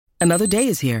Another day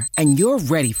is here, and you're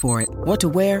ready for it. What to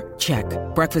wear? Check.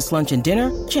 Breakfast, lunch, and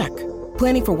dinner? Check.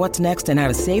 Planning for what's next and how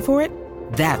to save for it?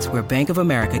 That's where Bank of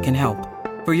America can help.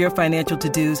 For your financial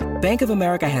to-dos, Bank of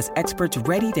America has experts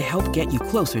ready to help get you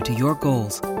closer to your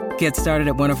goals. Get started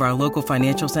at one of our local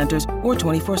financial centers or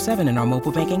 24/7 in our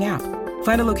mobile banking app.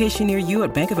 Find a location near you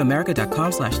at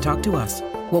bankofamerica.com/talktous.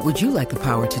 What would you like the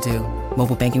power to do?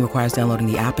 Mobile banking requires downloading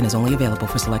the app and is only available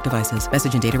for select devices.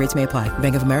 Message and data rates may apply.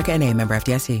 Bank of America N.A., member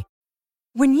FDIC.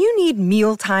 When you need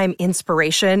mealtime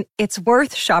inspiration, it's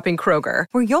worth shopping Kroger,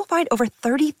 where you'll find over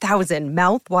 30,000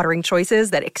 mouth-watering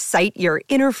choices that excite your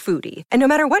inner foodie. And no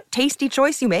matter what tasty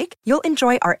choice you make, you'll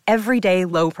enjoy our everyday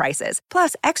low prices,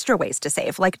 plus extra ways to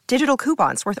save, like digital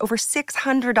coupons worth over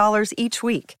 $600 each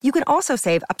week. You can also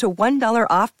save up to $1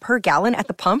 off per gallon at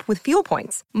the pump with fuel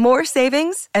points. More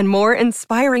savings and more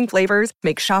inspiring flavors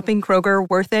make shopping Kroger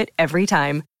worth it every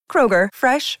time. Kroger,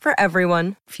 fresh for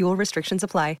everyone. Fuel restrictions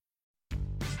apply.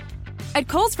 At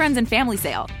Kohl's Friends and Family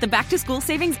Sale, the back-to-school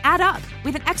savings add up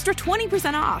with an extra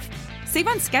 20% off. Save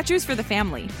on Skechers for the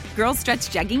family, girls' stretch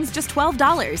jeggings just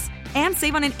 $12, and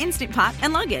save on an Instant Pot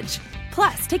and luggage.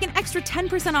 Plus, take an extra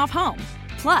 10% off home.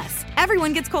 Plus,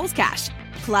 everyone gets Kohl's Cash.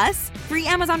 Plus, free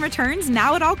Amazon returns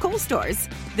now at all Kohl's stores.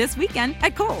 This weekend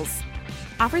at Kohl's.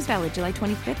 Offers valid July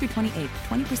 25th through 28th.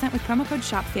 20% with promo code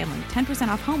SHOPFAMILY. 10%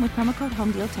 off home with promo code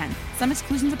HOMEDEAL10. Some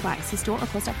exclusions apply. See store or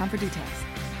Kohl's.com for details.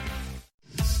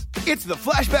 It's the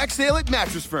flashback sale at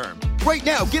Mattress Firm. Right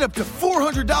now, get up to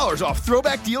 $400 off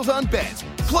throwback deals on beds.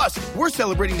 Plus, we're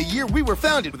celebrating the year we were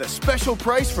founded with a special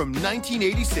price from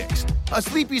 1986. A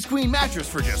Sleepy's Queen mattress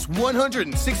for just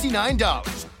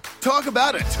 $169. Talk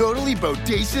about a totally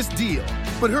bodacious deal.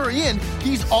 But hurry in,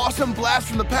 these awesome blasts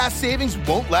from the past savings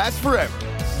won't last forever.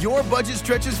 Your budget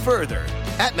stretches further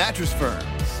at Mattress Firm.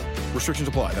 Restrictions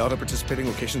apply. Valid at participating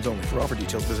locations only. For offer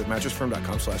details, visit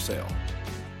mattressfirm.com/sale.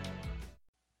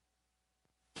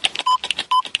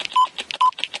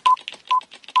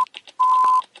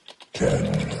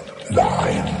 10,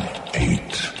 9,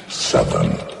 8,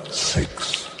 7,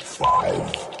 6,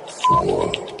 5,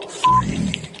 4,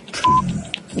 3, 2,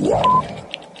 1,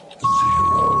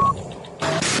 0.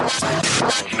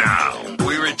 Now,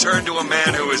 we return to a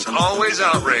man who is always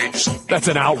outraged. That's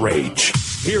an outrage.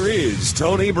 Here is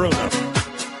Tony Bruno.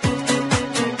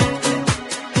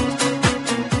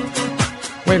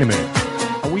 Wait a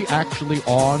minute. Are we actually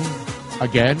on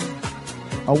again?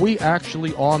 Are we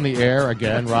actually on the air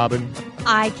again, Robin?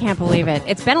 I can't believe it.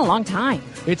 It's been a long time.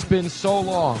 It's been so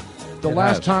long. The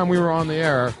last time we were on the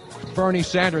air, Bernie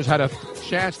Sanders had a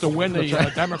chance to win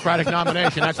the Democratic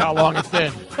nomination. That's how long it's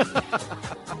been.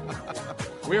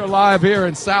 We are live here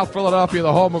in South Philadelphia,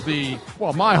 the home of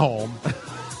my home.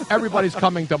 Everybody's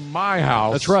coming to my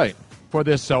house. That's right. For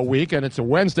this week, and it's a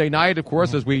Wednesday night, of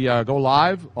course, as we go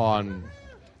live on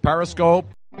Periscope.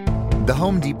 The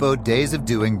Home Depot Days of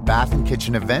Doing Bath and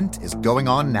Kitchen event is going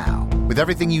on now, with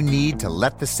everything you need to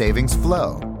let the savings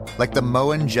flow. Like the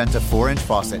Moen Genta 4-inch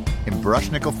faucet in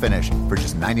brushed nickel finish for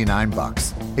just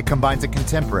 $99. It combines a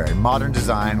contemporary modern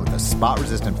design with a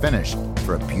spot-resistant finish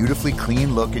for a beautifully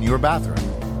clean look in your bathroom.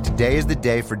 Today is the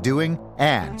day for doing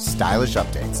and stylish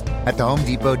updates at the Home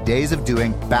Depot Days of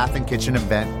Doing Bath and Kitchen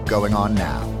event going on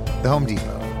now. The Home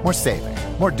Depot. More saving,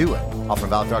 more doing. Offer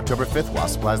valid through October 5th while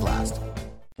supplies last.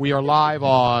 We are live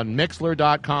on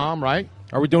Mixler.com, right?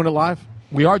 Are we doing it live?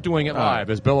 We are doing it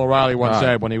live, as Bill O'Reilly once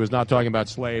said when he was not talking about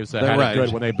slaves that had it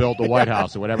good when they built the White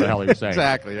House or whatever the hell he was saying.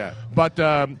 Exactly, yeah. But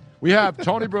we have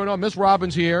Tony Bruno, Miss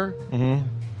Robbins here. Mm-hmm.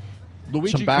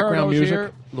 Luigi Some background Curto's music.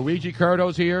 here. Luigi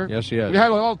Curto's here. Yes, he is. We had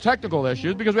all technical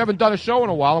issues because we haven't done a show in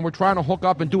a while, and we're trying to hook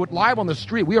up and do it live on the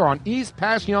street. We are on East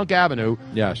Passyunk Avenue,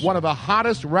 one of the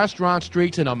hottest restaurant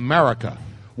streets in America.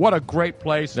 What a great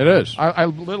place. It is.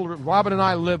 Robin and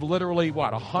I live literally,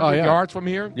 100 yards from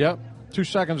here? Yep. 2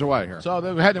 seconds away here. So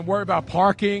we hadn't to worry about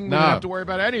parking. No. We didn't have to worry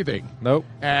about anything. Nope.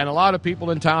 And a lot of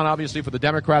people in town, obviously, for the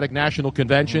Democratic National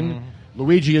Convention. Mm-hmm.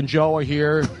 Luigi and Joe are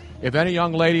here. If any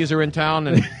young ladies are in town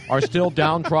and are still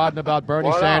downtrodden about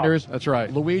Bernie Sanders, that's right.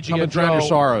 Luigi Come and drown your Joe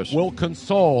sorrows. will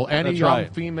console any That's young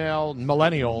right. female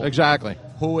millennial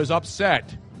who is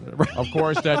upset. Of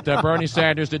course, that Bernie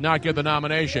Sanders did not get the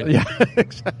nomination. Yeah,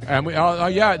 exactly. And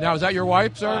now is that your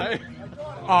wife, sir?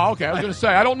 Oh, okay. I was going to say,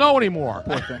 I don't know anymore.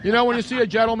 You know, when you see a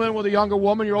gentleman with a younger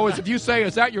woman, you're always, if you say,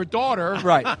 is that your daughter?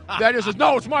 Right. That is,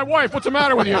 no, it's my wife. What's the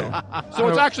matter with you? So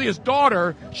it's actually his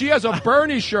daughter. She has a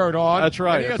Bernie shirt on. That's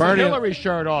right. And he has Bernie, a Hillary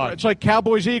shirt on. It's like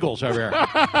Cowboys-Eagles over here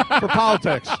for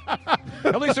politics.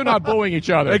 At least they're not booing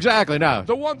each other. Exactly, no.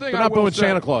 The one thing they're I not will booing say,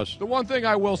 Santa Claus. The one thing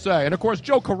I will say, and of course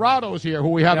Joe Corrado is here, who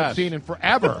we haven't seen in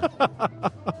forever.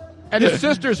 And his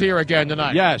sister's here again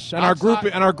tonight. Yes, and our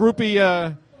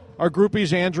groupie Our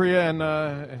groupies, Andrea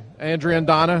and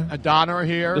Donna. Donna are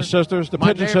here. The sisters, the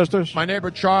Pigeon sisters. My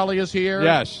neighbor Charlie is here.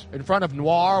 Yes. In front of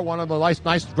Noir, one of the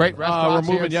nice, great restaurants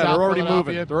we're moving. here in They're South already moving.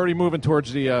 Philadelphia. They're already moving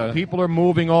towards the. People are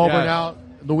moving over now.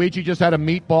 Luigi just had a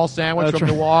meatball sandwich from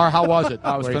Noir. How was it?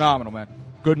 That was phenomenal, man.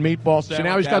 Good meatball sandwich. See,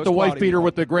 now he's got the white beater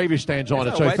with the gravy stains on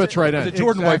it, so he fits right in. It's a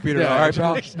Jordan white beater. Yeah, All right,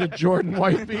 pal. The Jordan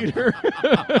white beater.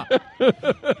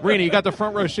 Rena, you got the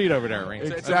front row seat over there, Rena.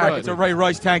 Exactly. It's a Ray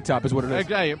Rice tank top is what it is.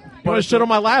 Exactly. You want to sit on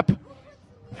my lap?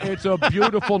 It's a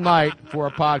beautiful night for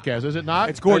a podcast, is it not?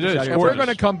 It's gorgeous. And we're going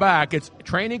to come back. It's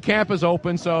training camp is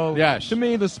open, so to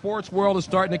me, the sports world is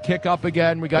starting to kick up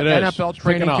again. We got NFL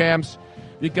training camps.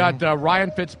 You got Ryan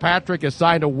Fitzpatrick has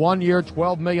signed a 1-year,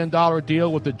 $12 million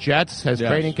deal with the Jets as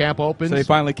training camp opens. So they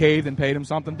finally caved and paid him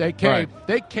something? They caved. Right.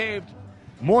 They caved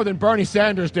more than Bernie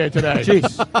Sanders did today.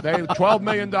 Jeez. They $12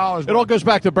 million. It all goes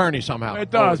back to Bernie somehow.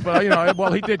 It does, but,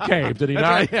 he did cave, did he not?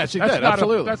 Right. Yes, he did,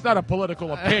 absolutely. That's not a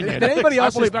political opinion. Did anybody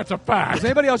else I believe that's a fact. Is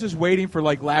anybody else just waiting for,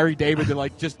 Larry David to,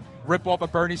 just rip off a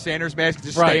Bernie Sanders mask and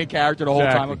just stay in character the whole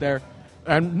time up there?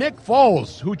 And Nick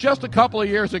Foles, who just a couple of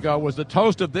years ago was the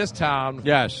toast of this town.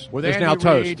 Yes, with he's Andy now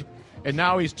toast. Reid, and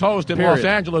now he's toast in Los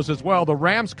Angeles as well. The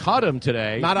Rams cut him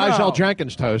today. Not Isaiah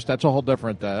Jenkins toast. That's a whole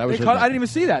different. I didn't even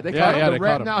see that. They cut him. They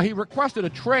cut him. Now he requested a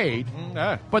trade,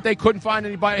 but they couldn't find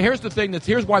anybody. Here's the thing: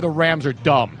 here's why the Rams are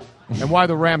dumb, and why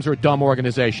the Rams are a dumb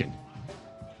organization.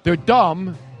 They're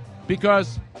dumb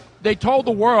because they told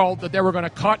the world that they were going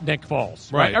to cut Nick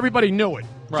Foles. Right? Everybody knew it.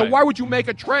 Right. So why would you make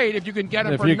a trade if you can get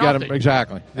him for nothing? Get him,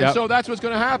 exactly. And so that's what's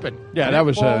going to happen. Yeah, Nick that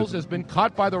was Foles has been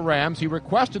cut by the Rams. He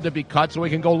requested to be cut so he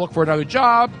can go look for another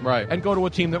job and go to a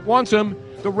team that wants him.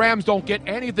 The Rams don't get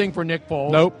anything for Nick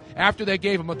Foles. Nope. After they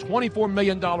gave him a $24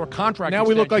 million contract. Now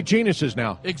we look like geniuses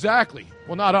now. Exactly.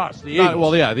 Well, not us. The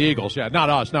Eagles. The Eagles. Yeah, not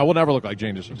us. No, we'll never look like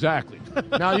geniuses. Exactly.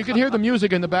 Now you can hear the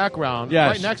music in the background.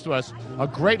 Yes. Right next to us, a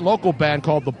great local band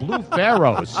called the Blue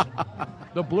Pharaohs.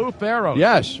 The Blue Pharaohs.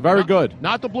 Yes, very good.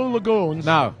 Not the Blue Lagoons.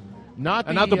 No. Not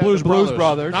the Blues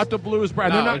Brothers. Not the Blues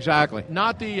Brothers. No, exactly.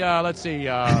 Not the,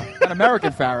 an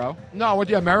American Pharaoh. No, with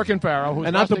the American Pharaoh. Who's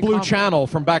and not the Blue Channel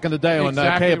from back in the day on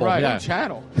cable. Right. Yeah. Blue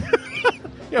Channel.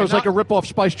 Yeah, it was like a rip-off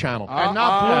Spice Channel. And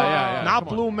not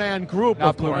Blue Man Group,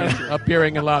 of course,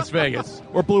 appearing in Las Vegas.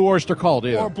 Or Blue Oyster Cult,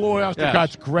 either. Or Blue Oyster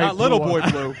Cult's great. Not Little Boy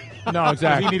Blue. No,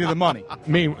 exactly. He needed the money.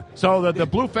 So the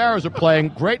Blue Pharaohs are playing.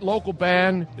 Great local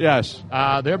band. Yes.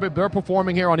 They're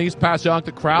performing here on East Passyunk.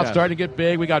 The crowd's starting to get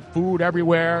big. We got food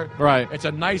everywhere. Right. It's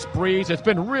a nice breeze. It's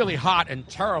been really hot and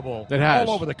terrible all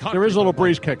over the country. There is a little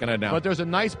breeze kicking in now. But there's a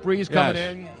nice breeze coming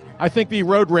in. I think the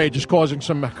road rage is causing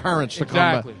some currents to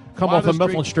come off of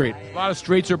Mifflin Street. A lot of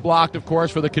streets are blocked, of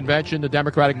course, for the convention, the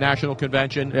Democratic National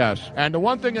Convention. Yes. And the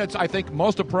one thing that's, I think,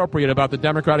 most appropriate about the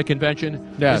Democratic Convention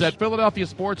is that Philadelphia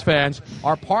sports fans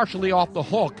are partially off the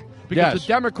hook because the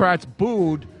Democrats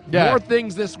booed more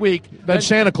things this week than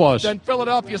Santa Claus. Than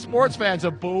Philadelphia sports fans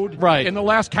have booed right. in the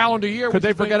last calendar year. Could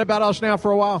they forget about us now for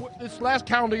a while? This last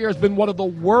calendar year has been one of the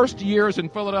worst years in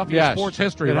Philadelphia sports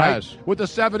history, right? Has. With the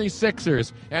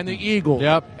 76ers and the Eagles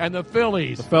and the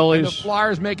Phillies. The Phillies. And the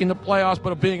Flyers making the playoffs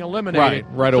but being eliminated.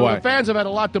 Right so away. The fans have had a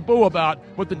lot to boo about,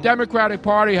 but the Democratic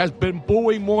Party has been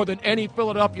booing more than any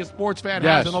Philadelphia sports fan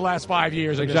has in the last 5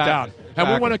 years in this town. And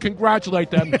we want to congratulate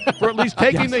them for at least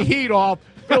taking the heat off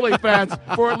Philly fans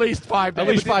for at least 5 days. At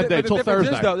least 5 days, till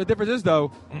Thursday. The difference is,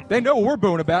 though, they know what we're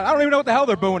booing about. I don't even know what the hell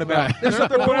they're booing about. They're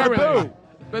booing boo.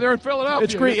 But they're in Philadelphia.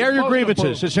 It's air your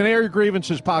grievances. It's an air your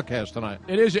grievances podcast tonight.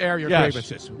 It is air your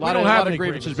grievances. A lot of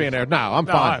grievances being aired. No, I'm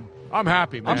fine. I'm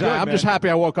happy, man. I'm just happy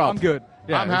I woke up. I'm good.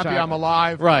 Yeah, I'm happy I'm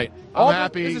alive. Right. I'm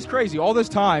happy. This is crazy. All this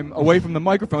time away from the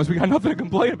microphones, we got nothing to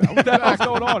complain about. What the hell's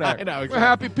going on there? We're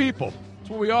happy people. That's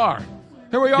what we are.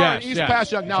 Here we are in East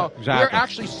Passyunk. Now, we're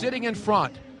actually sitting in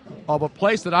front of a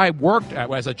place that I worked at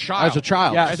as a child. As a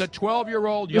child. Yes. As a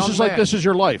 12-year-old young man. This is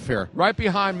your life here. Right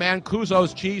behind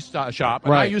Mancuso's cheese shop.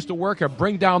 And I used to work here,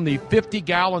 bring down the 50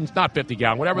 gallons, not 50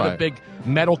 gallons, whatever the big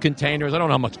metal containers. I don't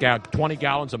know how much, 20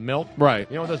 gallons of milk. Right.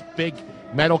 You know those big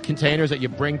metal containers that you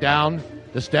bring down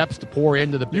the steps to pour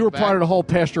into the big You were bag? part of the whole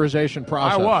pasteurization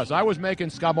process. I was making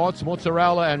scamozzi,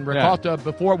 mozzarella, and ricotta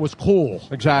before it was cool.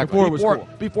 Exactly.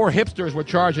 Before hipsters were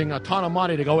charging a ton of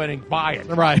money to go in and buy it.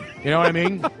 Right. You know what I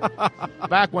mean?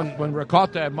 Back when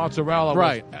ricotta and mozzarella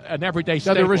was an everyday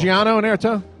staple. Got the Reggiano in there,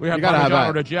 too? We have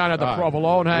Parmigiano Reggiano, the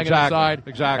provolone hanging inside.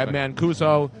 Exactly. At Mancuso.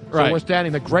 So we're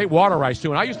standing the great water rice,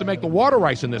 too. And I used to make the water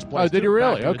rice in this place. Oh, did you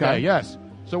really? Okay. Yes.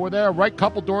 So we're there, right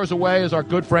couple doors away is our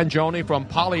good friend Joni from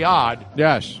Polyod.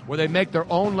 Yes. Where they make their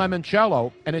own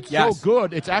limoncello, and it's so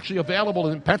good, it's actually available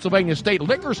in Pennsylvania State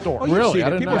liquor stores. Oh, really?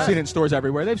 People have seen it in stores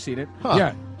everywhere. They've seen it. Huh.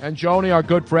 Yeah. and Joni, our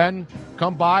good friend,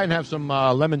 come by and have some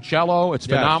limoncello. It's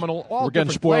phenomenal. All We're getting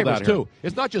different spoiled flavors, out here. too.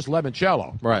 It's not just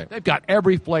limoncello. Right. They've got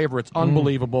every flavor. It's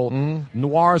unbelievable.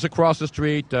 Noirs across the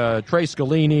street, Trey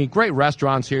Scalini, great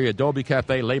restaurants here, Adobe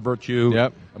Cafe, Le Vertu.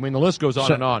 Yep. I mean, the list goes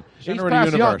on and on. Center of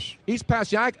the universe. East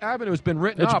Passyunk Avenue has been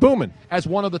written It's up booming. as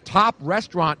one of the top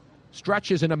restaurant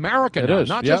stretches in America It now, is,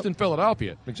 not yep. just in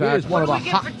Philadelphia. Exactly. It is one of the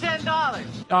hot. For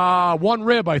 $10. One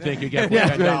rib, I think you get for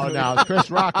 $10 now. Chris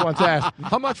Rock once asked,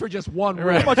 "How much for just one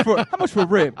rib? How much for a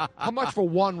rib? How much for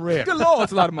one rib?" Good Lord,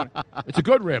 it's a lot of money. It's a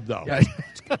good rib, though. Yeah,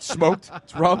 it's smoked.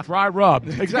 It's rubbed. Dry rub.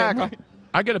 Exactly.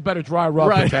 I get a better dry rub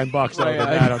for $10 though, than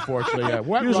that, unfortunately. Yeah.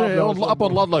 Wet Usually rub, though, up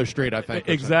on Ludlow Street, I think.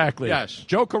 Exactly. Yes.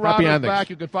 Joe Happy Corrado's endings. back.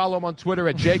 You can follow him on Twitter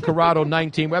at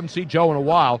jcorrado19. We haven't seen Joe in a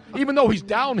while, even though he's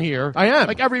down here. I am.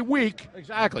 Like every week.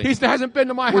 Exactly. He hasn't been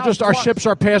to my We're house. just our once. ships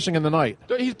are passing in the night.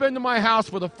 He's been to my house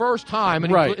for the first time,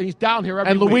 and, Right. he's down here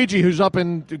every And week. Luigi, who's up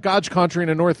in God's country in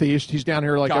the Northeast, he's down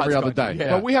here like God's every other country, day.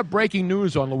 yeah. But we have breaking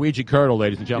news on Luigi Curto,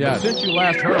 ladies and gentlemen. Yes. Since you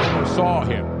last heard or saw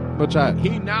him, What's that?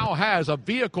 he now has a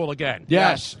vehicle again.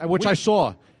 Yes, which I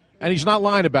saw. And he's not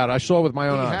lying about it. I saw it with my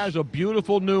own He eyes. has a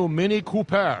beautiful new Mini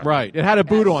Cooper. Right. It had a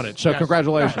boot on it, so Yes.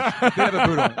 congratulations. They have a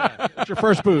boot on it. It's your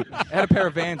first boot. It had a pair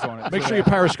of Vans on it. Make sure you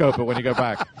periscope it when you go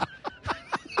back.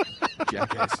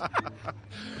 Jackass.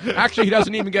 Actually, he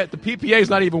doesn't even get the PPA is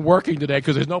not even working today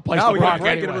because there's no place No, to we got park a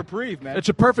break and anyway. a reprieve, man. It's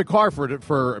a perfect car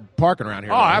for parking around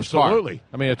here. Oh, absolutely.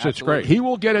 I mean, it's great. He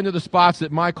will get into the spots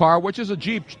that my car, which is a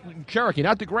Jeep Cherokee,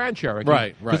 not the Grand Cherokee,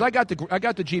 Right. Because I got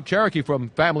the Jeep Cherokee from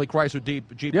Family Chrysler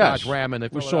Jeep Yes. Dodge Ram, and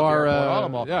We saw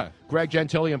our, yeah. Greg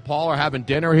Gentili and Paul are having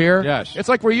dinner here. Yes. It's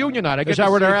like reunion night. I get Is that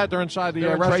to where see- they're at? They're inside the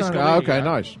They're in restaurant? Trace Scalini, Okay, yeah.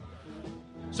 nice.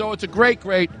 So it's a great,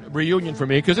 great reunion for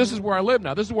me because this is where I live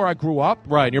now. This is where I grew up.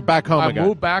 Right, and you're back home I again.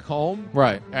 moved back home.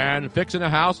 Right. And fixing a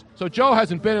house. So Joe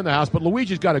hasn't been in the house, but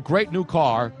Luigi's got a great new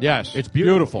car. Yes. It's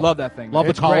beautiful. Love that thing. Love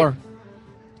the It's color. great.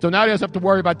 So now he doesn't have to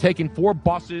worry about taking 4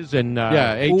 buses and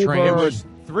 8 Uber. trains. It was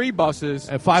 3 buses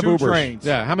And 5 2 Ubers. trains.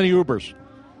 Yeah, how many Ubers?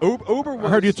 Uber was... I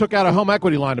heard you took out a home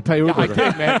equity line to pay Uber I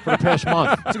did, man. for the past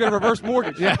month. It's got a reverse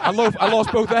mortgage. Yeah. I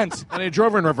lost both ends. And they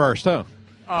drove in reverse, too.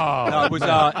 Oh. No, it was,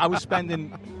 I was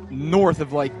spending north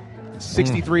of like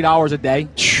 $63 a day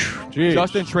Jeez.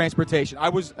 just in transportation.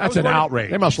 That's an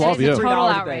outrage. They must love you. Total $3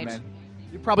 a day, outrage. man.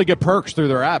 You probably get perks through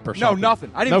their app or No, something.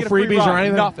 nothing. I didn't No get a free freebies ride. or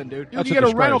anything? Nothing, dude. You That's can a get a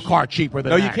disgrace. rental car cheaper than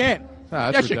No, that. you can't.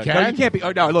 Ah, that's Yes, you ridiculous. can. No, you can't be.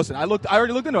 Oh, no, listen. I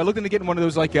already looked into it. I looked into getting one of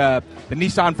those like the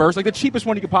Nissan Versa, like the cheapest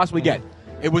one you could possibly get.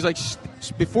 It was like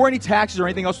before any taxes or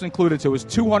anything else was included, so it was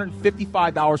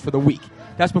 $255 for the week.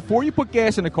 That's before you put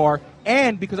gas in the car,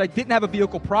 and because I didn't have a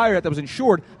vehicle prior that was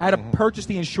insured, I had to purchase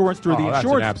the insurance through the That's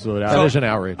insurance. an absolute That outrage. is an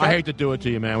outrage. I hate to do it to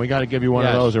you, man. We got to give you one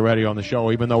Yes. of those already on the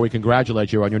show, even though we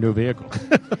congratulate you on your new vehicle.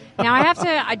 Now I have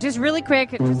to just really quick.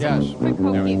 Just Yes. quick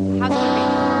housekeeping. Those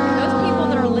people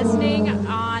that are listening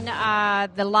on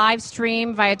the live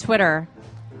stream via Twitter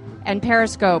and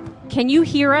Periscope, can you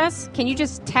hear us? Can you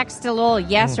just text a little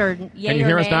yes or yay Can you or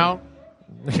hear us nay? now?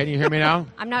 Can you hear me now?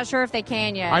 I'm not sure if they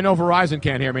can yet. I know Verizon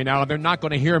can't hear me now. They're not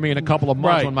going to hear me in a couple of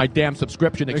months Right. when my damn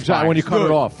subscription expires. Exactly, when you cut it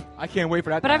off. I can't wait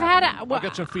for that. But to I've happen. had I'll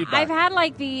get some feedback. I've had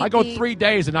like the I go the- 3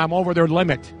 days and I'm over their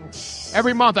limit.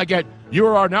 Every month I get, you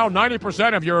are now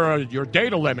 90% of your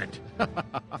data limit.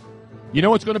 You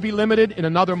know what's going to be limited in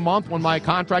another month when my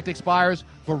contract expires?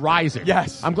 Verizon.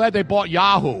 Yes. I'm glad they bought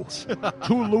Yahoo.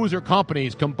 2 loser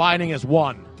companies combining as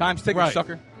one. Time's ticking, Right.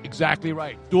 sucker. Exactly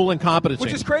right. Dual incompetency.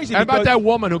 Which is crazy. And about because- that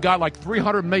woman who got like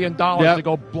 $300 million Yep. to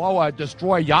go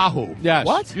destroy Yahoo. Yes.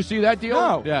 What? You see that deal?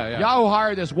 No. Yeah. Yahoo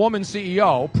hired this woman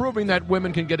CEO, proving that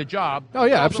women can get a job. Oh,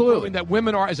 yeah, Also absolutely. Proving that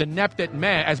women are as inept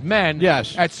as men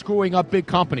Yes. at screwing up big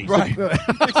companies. Right.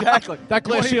 Exactly. That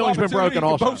glass You want ceiling's been opportunity, broken you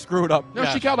also. both screwed up. No,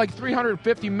 Yes. she got like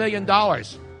 $350 million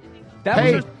That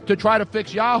paid was to try to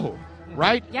fix Yahoo,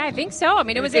 right? Yeah, I think so. I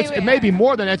mean, it was It may be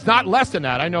more than that. It's not less than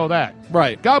that. I know that.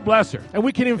 Right. God bless her. And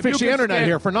we can't even If fix you the can internet scam-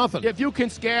 here for nothing. If you can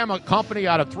scam a company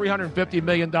out of $350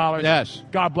 million, Yes.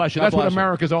 God bless you. God That's what bless her.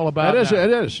 America's all about. It is. now.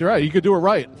 It is. You're right. You could do it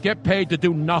right. Get paid to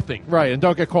do nothing. Right, and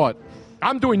don't get caught.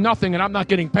 I'm doing nothing and I'm not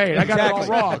getting paid. I got it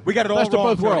Exactly. all wrong. We got it all Best of wrong.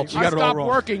 both Tony. worlds. We I got it all stopped wrong.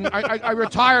 working. I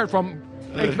retired from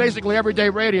basically everyday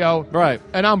radio. Right.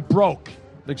 And I'm broke.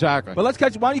 Exactly. But why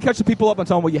don't you catch the people up and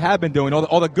tell them what you have been doing,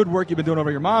 all the good work you've been doing over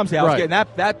at your mom's house, Right. getting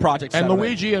that project And settled.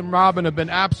 Luigi and Robin have been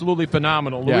absolutely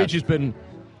phenomenal. Yes.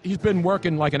 He's been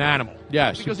working like an animal.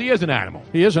 Yes. Because he is an animal.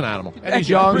 He is an animal. And he's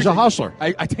young. He's a hustler.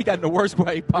 I take that in the worst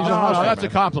way possible. No, that's a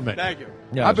compliment. Thank you.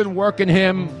 Yes. I've been working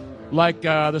him like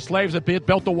the slaves that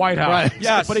built the White House. Right.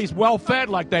 Yes. But he's well fed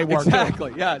like they were. too.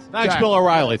 Exactly, yes. Thanks, Exactly. Bill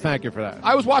O'Reilly. Thank you for that.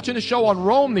 I was watching a show on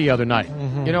Rome the other night.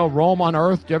 You know, Rome on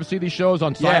Earth. Do you ever see these shows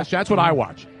on Science Yeah. Channel? That's what I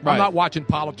watch. Right. I'm not watching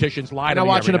politicians lie You're to not me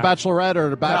watching The every night. Bachelorette or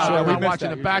The Bachelor. I'm not watching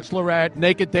The Bachelorette.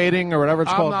 Naked Dating or whatever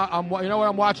it's called. You know what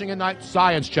I'm watching at night?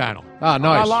 Science Channel. Ah, I'm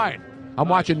nice. not lying. I'm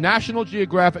watching National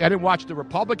Geographic. I didn't watch the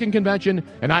Republican convention,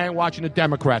 and I ain't watching the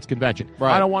Democrats convention.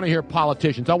 Right. I don't want to hear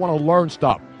politicians. I want to learn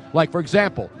stuff. Like, for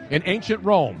example, in ancient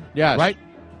Rome, Yes. right?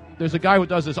 There's a guy who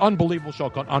does this unbelievable show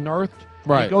called Unearthed.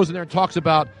 Right. He goes in there and talks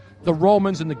about the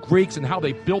Romans and the Greeks and how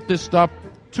they built this stuff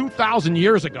 2,000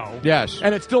 years ago. Yes.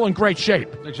 And it's still in great shape.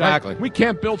 Exactly. Right? We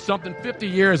can't build something 50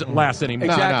 years it lasts anymore.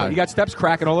 Exactly. You got steps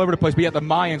cracking all over the place, but yet the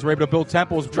Mayans were able to build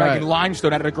temples dragging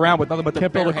limestone out of the ground with nothing but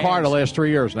Can't their build a car hands. the last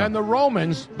 3 years now. And the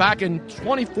Romans, back in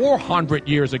 2,400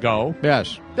 years ago,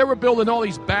 yes, they were building all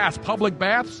these baths, public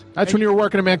baths. That's when you were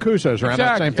working at Mancuso's around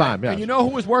that Exactly. same time. Yes. And you know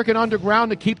who was working underground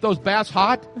to keep those baths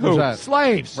hot? Who's that?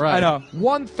 Slaves. Right. I know.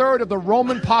 1/3 of the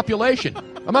Roman population.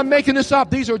 I'm not making this up.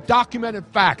 These are documented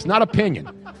facts, not opinion.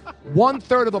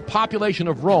 1/3 of the population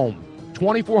of Rome,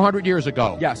 2,400 years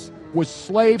ago, was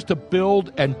slaves to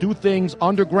build and do things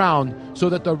underground so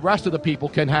that the rest of the people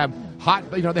can have hot,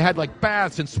 they had like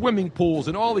baths and swimming pools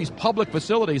and all these public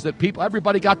facilities that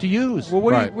everybody got to use. Well,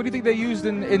 what do you think they used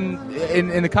in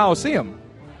the Colosseum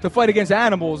to fight against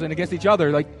animals and against each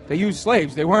other? Like, they used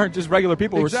slaves. They weren't just regular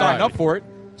people who were signed up for it.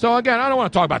 So again, I don't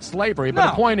want to talk about slavery, but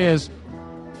the point is,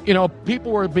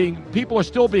 people are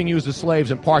still being used as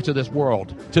slaves in parts of this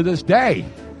world to this day.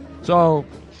 So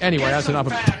anyway, that's enough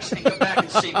of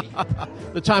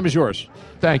The time is yours.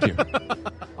 Thank you.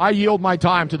 I yield my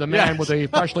time to the man Yes. with a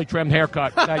freshly trimmed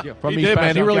haircut. Thank you. From He East did,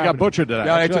 man. He Passyunk really got Avenue. butchered today.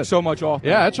 Yeah, I That's took good. so much off.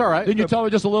 Yeah, that's all right. Didn't you tell me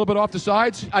just a little bit off the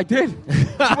sides? I did.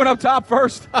 She went up top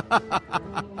first.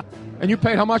 And you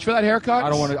paid how much for that haircut? I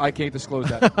don't want to. I can't disclose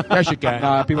that. Yes, you can.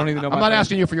 Nah, people don't even know. I'm not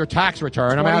asking you for your tax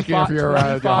return. I'm asking you for your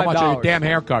how much your damn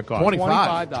haircut cost.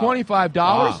 $25.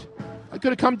 Wow. I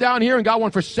could have come down here and got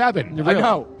one for $7. I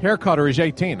know. Hair cutter is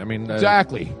 18. I mean,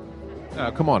 Exactly.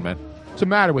 Come on, man. What's the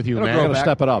matter with you, You man? got to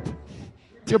step it up.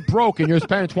 You're broke and you're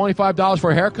spending $25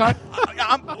 for a haircut?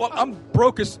 I'm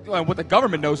broke as what the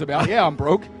government knows about. Yeah, I'm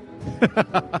broke.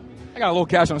 I got a little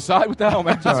cash on the side. What the hell,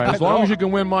 man? All right, as long as you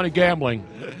can win money gambling,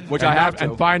 Which and I have to.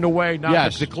 and find a way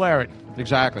not to declare it.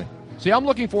 Exactly. See, I'm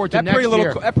looking forward to That next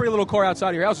year. that pretty little car outside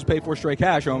of your house is paid for straight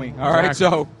cash, homie. All right,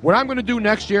 Exactly. so what I'm going to do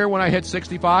next year when I hit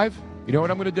 65, you know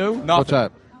what I'm going to do? Nothing. What's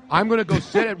that? I'm going to go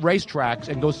sit at racetracks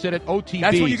and go sit at OTBs.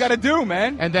 That's what you got to do,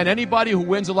 man. And then anybody who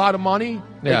wins a lot of money,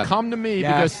 Yeah. they come to me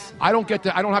Yes. because I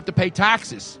don't have to pay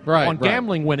taxes Right, on right.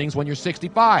 gambling winnings when you're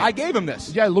 65. I gave him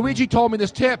this. Yeah, Luigi told me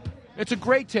this tip. It's a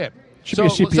great tip. Should be a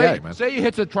CPA, man. Say he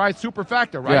hits a try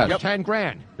superfecta, right? Yes. For 10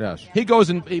 grand. Yes. He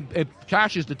goes and he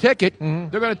cashes the ticket. They're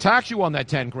going to tax you on that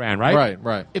 10 grand, right?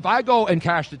 Right. If I go and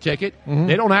cash the ticket,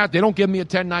 they don't give me a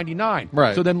 1099.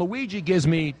 Right. So then Luigi gives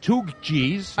me 2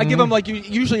 G's. I give them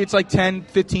usually it's like 10,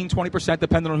 15, 20%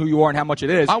 depending on who you are and how much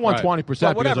it is. I want Right. 20%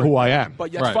 because whatever. of who I am.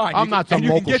 But that's Right. fine. I'm not some and you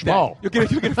local can get that.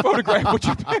 schmo. You'll get a photograph what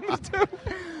you pay me to.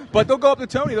 But they'll go up to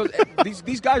Tony.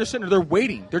 These guys are sitting there. They're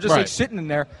waiting. They're just Right. like sitting in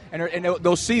there, and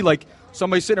they'll see like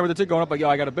somebody sitting there with the ticket going up like, yo,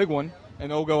 I got a big one. And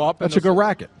they'll go up. That's and a good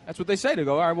racket. That's what they say. They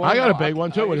go, all right, well, I got a no, big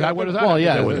one, too. What does that Well, have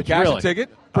yeah, to do with it's it? Cash really. the ticket.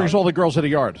 Brings all the girls to the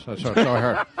yard. That's what I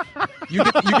heard. You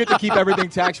get to keep everything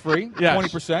tax free, Yes.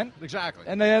 20%. Exactly.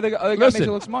 And they got Listen.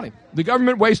 makes it money. The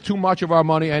government wastes too much of our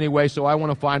money anyway, so I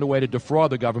want to find a way to defraud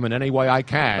the government any way I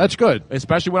can. That's good.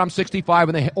 Especially when I'm 65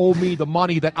 and they owe me the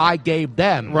money that I gave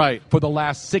them Right. for the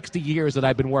last 60 years that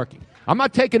I've been working. I'm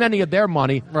not taking any of their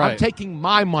money. Right. I'm taking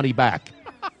my money back.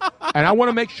 And I want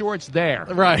to make sure it's there.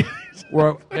 Right.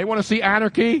 Where they want to see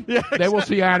anarchy, they will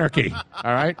see anarchy.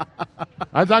 All right?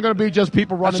 It's not going to be just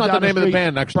people running That's not down the name of the street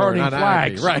band next door, burning not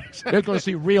anarchy. flags. Right. They're going to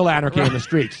see real anarchy in the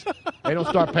streets. They don't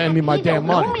start paying me my damn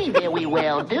money. Very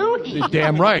well, do. You're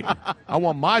damn right. I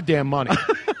want my damn money,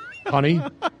 honey.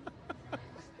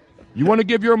 You want to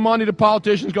give your money to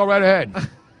politicians? Go right ahead.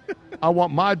 I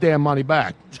want my damn money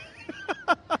back.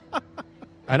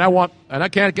 And I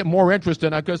can't get more interest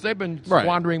in it because they've been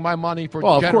squandering my money for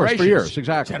Well, of generations. course, for years,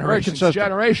 exactly.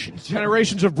 Generations.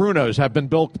 Generations of Brunos have been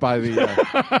bilked by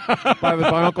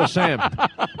by Uncle Sam.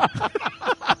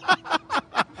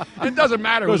 It doesn't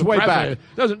matter. Goes who's the way president.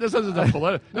 This isn't a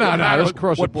political. No, it's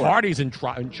across the what board. party's in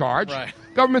charge. Right.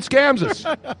 Government scams us.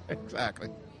 Exactly.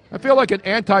 I feel like an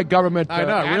anti-government. I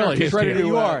know, really. anarchist He's ready here. to,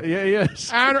 You are. Yeah,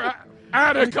 yes.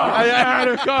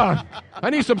 Attica. I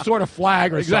need some sort of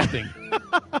flag or something.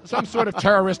 Some sort of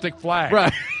terroristic flag.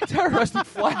 Right. Terroristic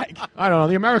flag. I don't know.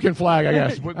 The American flag, I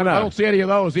guess. I don't see any of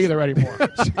those either anymore.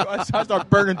 I start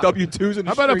burning W-2s in the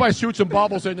How about if street. I shoot some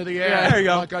bubbles into the air? Yeah, there you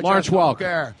go. Like I Lawrence just don't Welk.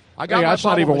 care. I Hey, got my that's not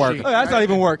bubble even machine. working. Oh, that's not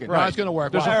even working. No, it's going to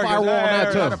work. There's Wow. a firewall on that,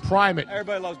 You got too. to prime it.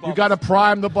 Everybody loves You bubbles. got to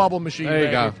prime the bubble machine. There you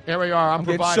baby. go. Here we are. I'm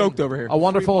getting providing. soaked over here. A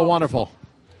wonderful.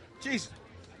 Jeez.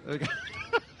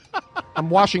 I'm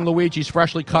washing Luigi's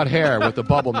freshly cut hair with the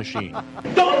bubble machine.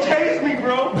 Don't chase me,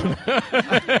 bro.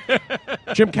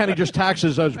 Jim Kenny just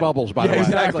taxes those bubbles, by the way.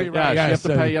 Exactly right. Yes, Yes, you have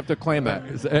to pay. You have to claim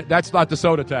that. That's not the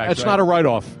soda tax. That's right? not a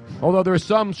write-off. Although there's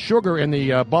some sugar in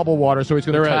the bubble water, so he's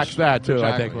going to There tax is. that too.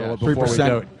 Exactly, I think yeah. before we 3%.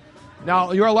 do it.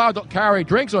 Now you're allowed to carry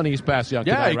drinks on East Passyunk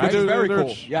Yeah, today, you right? can do. Very there's-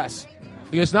 cool. Yes.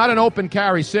 It's not an open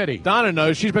carry city. Donna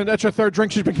knows. That's her third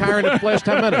drink she's been carrying in the last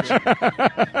 10 minutes.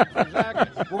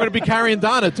 Exactly. We're going to be carrying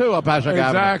Donna, too, up Passyunk Avenue.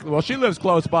 Exactly. Well, she lives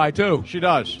close by too. She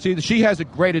does. See, she has a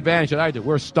great advantage that I do.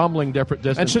 We're stumbling different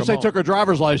distance. And since from they took her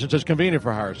driver's license, it's convenient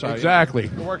for her. So Exactly.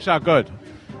 It works out good.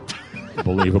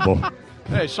 Unbelievable.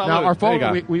 Hey, salute. Now, our There you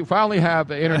phone, go. we finally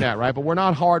have internet, right? But we're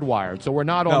not hardwired, so we're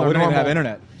not on No, the we don't even normal. have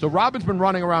internet. So Robin's been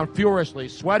running around furiously,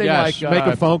 sweating Yes, like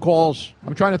making phone calls.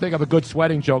 I'm trying to think of a good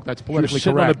sweating joke that's She was politically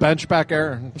sitting on the correct. bench back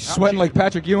there. Sweating like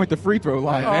Patrick Ewing at the free throw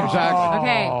line. man. Exactly.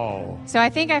 Okay. So I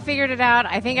think I figured it out.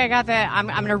 I think I got the. I'm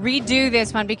going to redo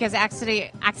this one because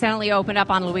accidentally opened up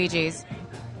on Luigi's.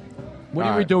 What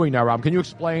are we doing now, Rob? Can you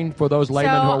explain for those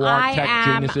laymen who So aren't I tech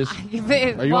am. geniuses?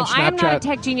 Are you well, on I'm not a Snapchat?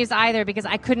 tech genius either because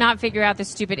I could not figure out this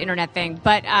stupid internet thing.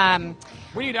 But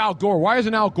We need Al Gore. Why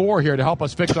isn't Al Gore here to help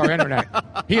us fix our internet?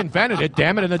 He invented it,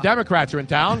 damn it, and the Democrats are in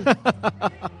town.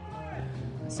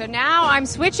 so now I'm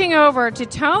switching over to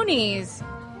Tony's.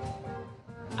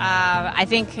 I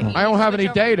think I don't have any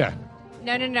data.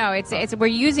 No. It's we're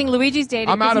using Luigi's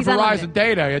data. I'm out of because he's Verizon unlimited.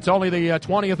 data. It's only the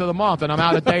 20th of the month, and I'm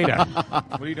out of data.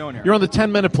 What are you doing here? You're on the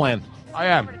 10-minute plan. I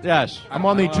am. Yes. I'm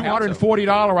on the I don't have to.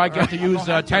 $240 I get to use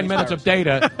have 10 Tony's minutes of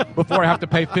tariffs. data before I have to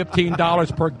pay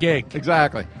 $15 per gig.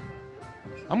 Exactly.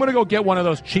 I'm going to go get one of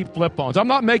those cheap flip phones. I'm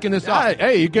not making this up.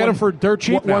 Hey, you get them for dirt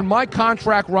cheap now. When my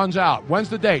contract runs out, when's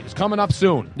the date? It's coming up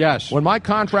soon. Yes. When my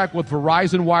contract with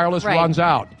Verizon Wireless Right. runs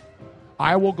out,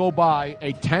 I will go buy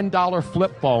a $10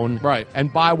 flip phone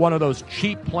and buy one of those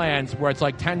cheap plans where it's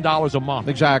like $10 a month.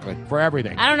 Exactly. For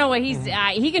everything. I don't know what he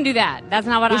can do that. That's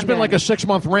not what This has I'm been doing. like a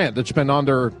 6-month rant that's been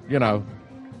under,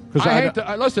 because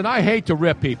I hate to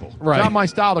rip people. Right. It's not my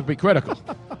style to be critical.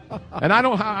 And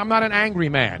I'm not an angry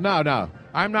man. No.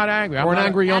 I'm not angry. Or an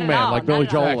angry young man all, like Billy not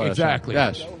at Joel. all. is. Exactly.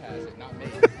 Yes.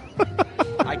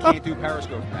 I can't do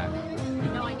Periscope, Pat.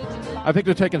 I think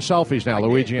they're taking selfies now,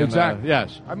 Luigi. And, Exactly.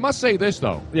 yes. I must say this,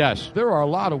 though. Yes. There are a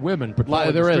lot of women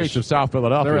patrolling There the is. streets of South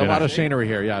Philadelphia. There are a lot tonight. of scenery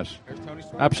here, yes.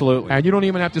 Absolutely. And you don't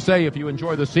even have to say if you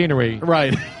enjoy the scenery.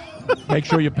 Right. Make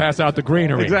sure you pass out the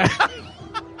greenery. Exactly.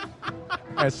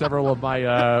 As several of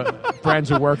my friends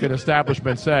who work in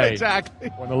establishments say. Exactly.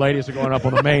 When the ladies are going up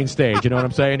on the main stage, you know what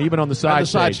I'm saying? Even on the side On the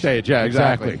side stage, yeah,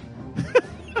 exactly.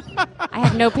 I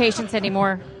have no patience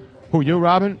anymore. Who, you,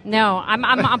 Robin? No,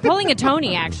 I'm pulling a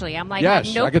Tony. Actually, I'm like, I Yes,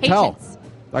 have no I could patience. tell.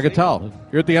 I could tell.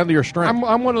 You're at the end of your strength.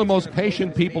 I'm one of the most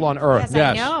patient people on earth.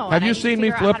 Yes, I know, Have and you I seen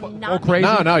me figure out flip how to go not-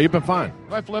 crazy? No, you've been fine.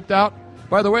 I flipped out.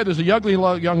 By the way, there's a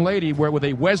young lady with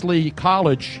a Wesley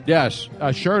College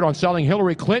shirt on selling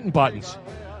Hillary Clinton buttons.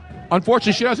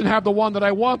 Unfortunately, she doesn't have the one that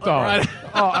I want, though. Right.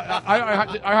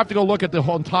 I have to go look at the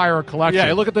whole entire collection.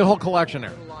 Yeah, look at the whole collection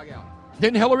there.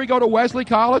 Didn't Hillary go to Wesley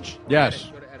College?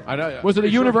 Yes. I know. Was it a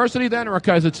university then, or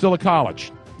is it still a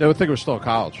college? They would think it was still a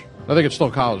college. I think it's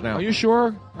still college now. Are you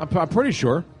sure? I'm pretty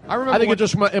sure. I remember. I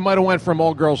think it might have went from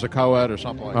all girls to co-ed or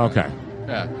something like that. Okay.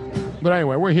 Yeah. But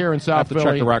anyway, we're here in South Have to Philly.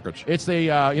 check the records. It's the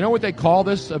you know what they call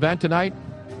this event tonight?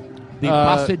 The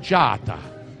passeggiata.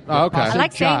 Oh, okay. I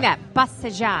like saying that.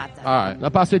 Passeggiata. All right, la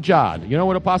passeggiata. You know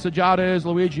what a passeggiata is,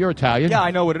 Luigi? You're Italian. Yeah,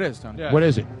 I know what it is, Tony. What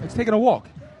is it? It's taking a walk.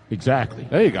 Exactly.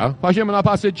 There you go. Facciamo una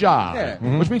passeggiata,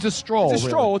 Yeah. which means a stroll. It's a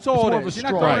stroll. really. It's all more it of a is. You're not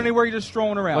stroll. going Right. anywhere. You're just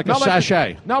strolling around. Like Not a like the-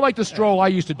 sachet. Not like the stroll I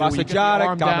used to do. where you get your Passeggiata,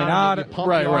 arm down, camminata. you pump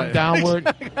Right, your arm right.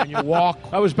 downward, and you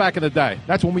walk. That was back in the day.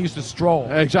 That's when we used to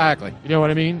stroll. Exactly. You know what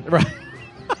I mean? Right.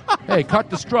 Hey, cut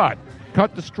the strut.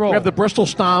 Cut the stroll. We have the Bristol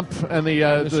Stomp and the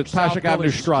South Passyunk Avenue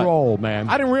Philly Strut. stroll, man.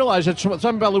 I didn't realize that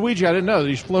something about Luigi I didn't know. That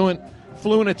he's fluent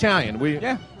Italian.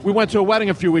 We went to a wedding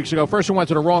a few weeks ago. First we went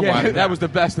to the wrong wedding. that was the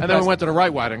best. And then we went to the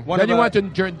right wedding. Then you went to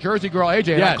Jersey Girl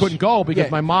AJ, and I Yes. couldn't go because Yeah.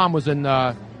 my mom was in.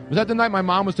 Was that the night my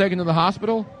mom was taken to the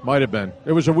hospital? Might have been.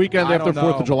 It was a weekend I after don't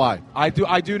 4th know. of July. I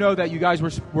do know that you guys were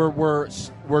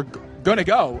going to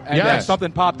go, and then Yes.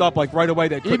 something popped up like right away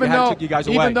that took you guys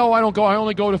away. Even though I don't go, I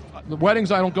only go to the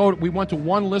weddings. I don't go. We went to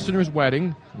one listener's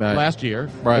wedding Right. last year,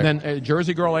 Right. and then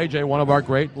Jersey Girl AJ, one of our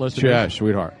great listeners, Yeah,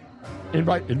 sweetheart.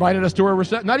 invited us to her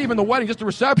reception. Not even the wedding, just the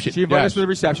reception. she invited Yes. us to the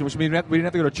reception, which means we didn't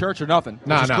have to go to church or nothing.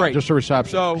 No, which is great. just a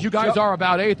reception. So You guys are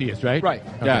about atheists, right? right.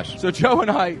 Yes. So Joe and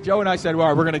I said, "Well,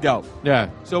 all right, we're going to go." Yeah.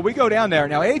 So we go down there.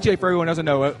 Now AJ, for everyone who doesn't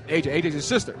know, AJ's his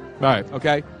sister. Right.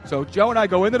 Okay. So Joe and I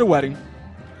go into the wedding,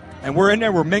 and we're in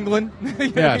there. We're mingling.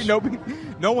 Yes.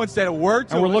 No one said a word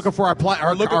to And we're us. looking for our place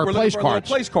We're looking cards. for our little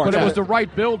place cards. But it was the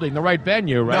right building, the right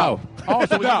venue, right? No. Oh,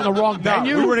 so we were in the wrong No,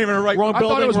 venue? we weren't even in the right Wrong I thought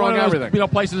building, it was one wrong of those, everything.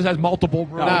 places that has multiple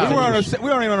rooms. we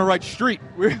weren't even on the right street.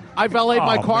 I valeted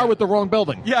my car with the wrong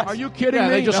building. Yes. Are you kidding Yeah,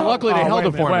 me? they just luckily they held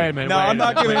it for me. Wait a minute. No, I'm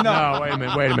not giving it up.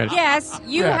 No, wait a minute. Yes,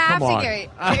 you Yeah, have come to on. do it.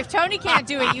 If Tony can't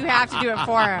do it, you have to do it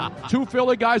for him. Two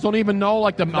Philly guys don't even know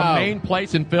like the No. main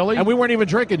place in Philly. And we weren't even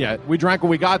drinking yet. We drank when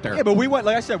we got there. Yeah, but we went,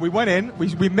 like I said, we went in,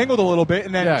 we mingled a little bit,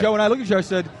 and then Yeah. Joe and I looked at each other and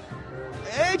said,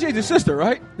 AJ's a sister,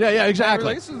 right? Yeah, exactly.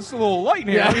 Like, this is a little light in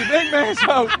here. Yeah. What do you think, man?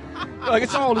 So, like,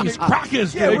 it's all these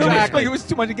crackers. Yeah, Exactly. It was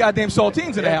too much goddamn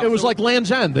saltines in the house. It was like Land's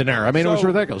End in there. I mean, it was So-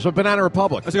 ridiculous. A Banana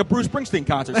Republic. It's like a Bruce Springsteen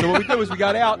concert. So what we did was we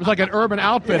got out. It was like an Urban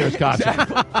Outfitters concert.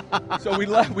 Exactly. So we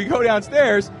left. We go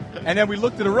downstairs, and then we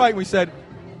looked to the right, and we said,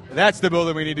 "That's the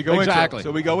building we need to go Exactly. into."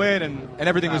 So we go in, and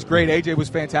everything was great. AJ was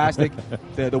fantastic.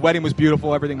 The wedding was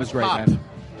beautiful. Everything was great, Pop. man.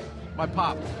 My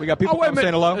pop. We got people wait a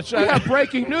saying hello. minute. We have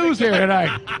breaking news here tonight.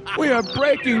 We have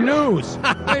breaking news.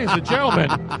 Ladies and gentlemen,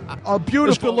 a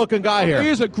beautiful good-looking guy here. He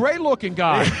is a great-looking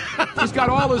guy. He's got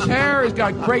all his hair. He's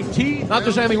got great teeth. Not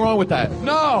there's anything wrong with that.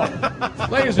 No.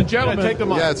 Ladies and gentlemen. Take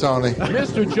them off. Yeah, Tony.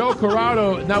 Mr. Joe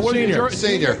Corrado. Now, what Senior. are you,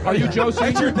 Senior. Are you Joe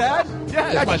Senior? That's your dad?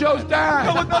 Yeah, that's Joe's You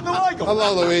dad. look nothing like him.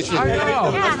 Hello, Luigi. I know.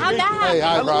 Yeah, how'd that happen? Hey,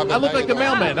 hi, Robin. I look like the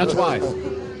mailman. That's why.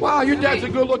 Wow, your dad's a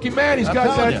good-looking man. He's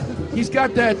got telling that. He's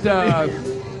got that.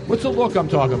 What's the look I'm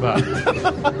talking about?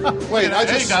 Wait, I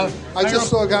just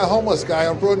saw a guy, homeless guy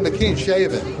on Broad and McKean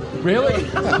shaving. Really?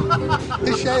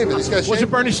 He's shaving. He's got Was it shaving.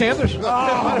 Bernie Sanders?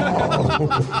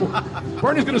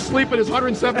 Bernie's going to sleep in his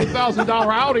 $170,000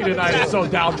 Audi tonight. He's so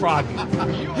downtrodden.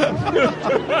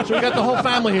 So we got the whole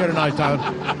family here tonight, Todd.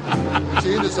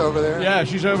 Gina's over there. Yeah,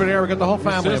 she's over there. We got the whole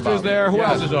family. Sister's involved. there. Who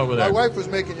Yeah. else is over My there? wife was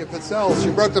making you pizzelles. She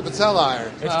broke the pizzelle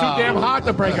iron. It's too damn hot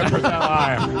to break a Pizzelle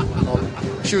iron.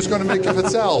 She was going to make you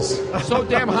pizzelles. It's so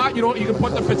damn hot you can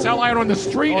put the Pizzelle iron on the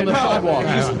street On the sidewalk.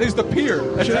 There's the pier.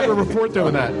 I should have a report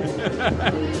doing that.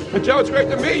 But Joe, it's great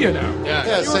to meet you now. Yeah,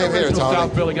 You're same an here, original Tony.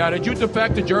 South Philly guy. Did you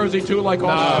defect to Jersey too, like all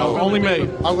No, only me.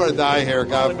 I'm going to die here,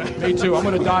 God. Me too. I'm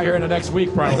going to die here in the next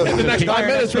week, probably. The next 5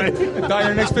 minutes, right? Die in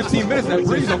the next 15 minutes. That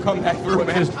breeze will come back through, With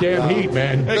man. this damn heat,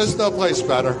 man. There's no place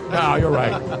better. No, you're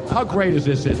right. How great is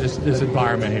this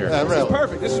environment here? Yeah, really.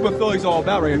 Perfect. This is what Philly's all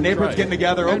about, right here. Neighborhoods Right. getting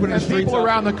together, opening the And streets people up.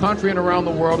 around the country and around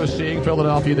the world are seeing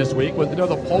Philadelphia this week. With, the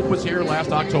Pope was here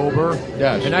last October.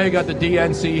 Yes. And now you got the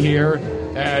DNC here,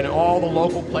 and all the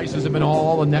local places have been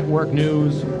all the network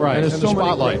news. Right. And there's And so the many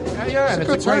spotlight. great- Yeah, and It's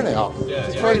a good great turnout.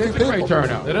 It's very a few great people.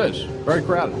 turnout. It is. Very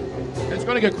crowded. It's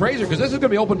going to get crazier because this is going to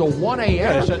be open to 1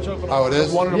 a.m. Oh, it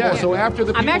is? Yeah, so after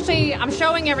the people... I'm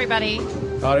showing everybody.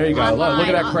 Oh, there you go. Look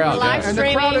at that crowd. Live Yeah. And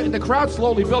streaming. the crowd's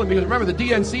slowly building because remember the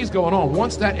DNC is going on.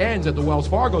 Once that ends at the Wells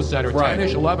Fargo Center, Right.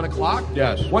 10ish, 11 o'clock.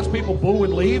 Yes. Once people boo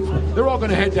and leave, they're all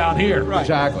going to head down here. Right.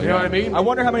 Exactly. You know what I mean? I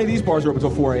wonder how many of these bars are open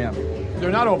until 4 a.m. They're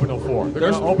not open till 4. They're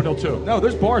There's- open till 2. No,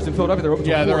 there's bars in Philadelphia that are open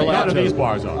until 4 they're allowed None of to. these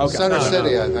bars are. Okay. Center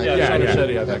City, I think. Yeah, Center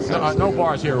City, I think. No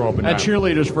bars here are open. And now.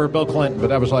 cheerleaders for Bill Clinton, but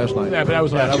that was last night. Yeah, but that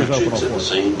was last that was night. open all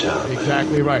 4.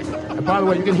 Exactly right. And by the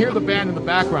way, you can hear the band in the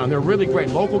background. They're really great.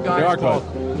 Local They guys are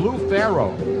called Blue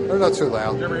Pharaoh. They're not too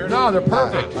loud. No, they're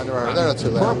perfect. I never heard. They're not too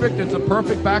loud. Perfect. It's a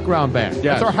perfect background band.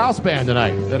 Yes. It's our house band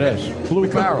tonight. It is. Blue We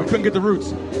Pharaoh. couldn't get the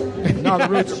roots. No, the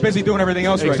Roots. They're busy doing everything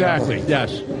else Exactly. right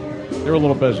Yes. They're a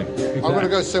little busy. I'm going to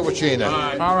go sit with Gina.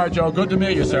 All right, Joe. Good to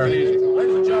meet you, sir. Ladies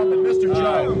and gentlemen, Mr.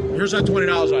 Joe. Here's that $20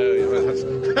 I owe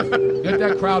you. Get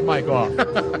that crowd mic off.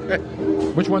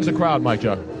 Which one's the crowd mic,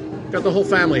 Joe? Got the whole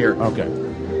family here. Okay.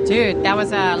 Dude, that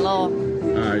was a little.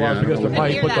 Well, because the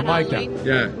mic, hear put the that, mic huh, down. Lee?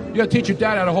 Yeah. You got to teach your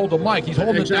dad how to hold the mic. He's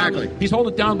holding Exactly. it down. He's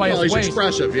holding it down by Well, his he's waist.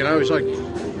 expressive, you know. He's like,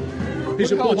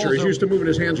 he's a Look how butcher. He's wholesome. used to moving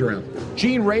his hands around.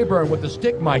 Gene Rayburn with the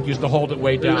stick mic used to hold it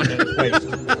way down in his waist.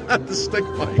 The stick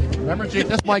mic. Remember, Gene?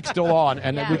 This mic's still on,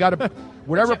 and Yeah. we got to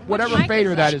whatever mic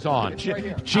fader is that that? is on. Gene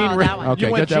Oh, that one. Okay,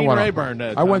 You went get that Gene one on. Rayburn.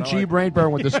 I went Gene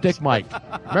Rayburn with the stick mic.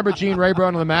 Remember Gene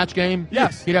Rayburn on the match game?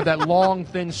 Yes. He'd have that long,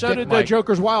 thin So stick did mic.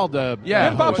 Joker's Wild. Yeah.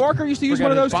 Didn't Bob Barker used to use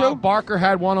one of those Bob too? Barker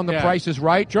had one on The Yeah. Price is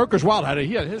Right. Joker's Wild had it.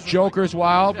 He had his. Joker's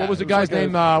Wild. Yeah, What was the it was guy's like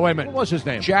name? a- Wait a minute. What was his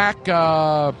name? Jack.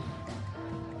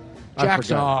 I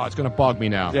Jackson. forgot. Oh, it's going to bug me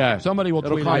now. Yeah. Somebody will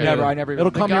It'll tweet come it. to you. I never. It'll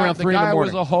come to you around 3 in the The guy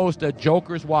morning. was a host at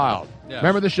Joker's Wild. Yes.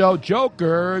 Remember the show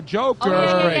Joker? Oh,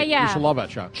 yeah. Used to love that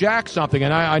show. Jack something,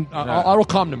 and it'll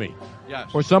come to me. Yes.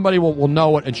 Or somebody will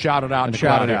know it and shout it out. And in the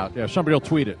shout crowd it here. out. Yeah, somebody will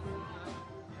tweet it.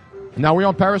 Now we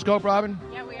on Periscope, Robin?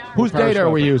 Yeah, we are. Whose data are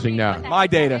we using now? My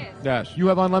data. Yes. You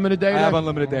have unlimited data? I have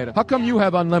unlimited data. How come you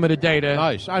have unlimited data?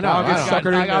 Nice. I know. I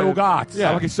got Ugats.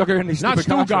 Yeah, I get suckered in these Not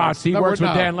stupid Stugats. He works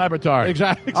with Dan Lebertard.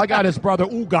 Exactly. I got his brother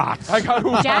Ugats. I got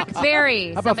Ugats. Jack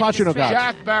Barry. How about Somebody just Fortune read. Ugats?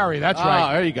 Jack Barry. That's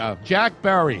right. There you go. Jack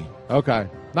Barry. Okay.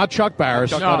 Not Chuck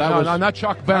Barris. No, not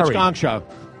Chuck Barry. That's Gong Show.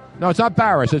 No, it's not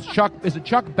Barris. It's Chuck. Is it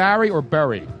Chuck Barry or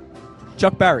Berry?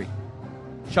 Chuck Barry.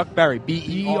 Chuck Barry.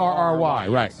 B-E-R-R-Y.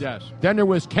 Right. Yes. Then there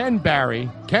was Ken Barry,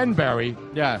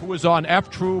 Yeah. who was on F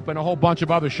Troop and a whole bunch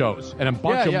of other shows and a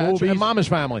bunch of movies. And Mama's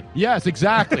Family. Yes,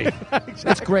 exactly.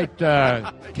 That's great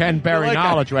Ken Barry like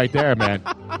knowledge right there, man.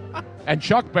 And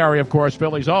Chuck Barry, of course,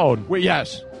 Philly's own.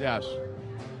 Yes.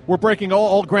 We're breaking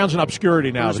all grounds in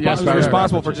obscurity now. We're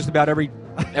responsible for just about every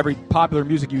popular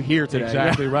music you hear today.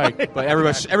 Exactly right. But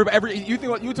everybody,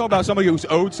 you talk about somebody who's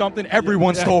owed something.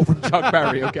 Everyone stole from Chuck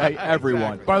Berry. Okay,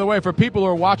 everyone. By the way, for people who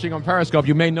are watching on Periscope,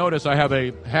 you may notice I have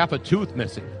half a tooth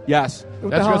missing. Yes,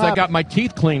 that's because I got my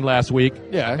teeth cleaned last week.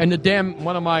 Yeah, and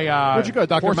one of my where'd you go,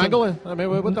 Dr. Mengele? I mean,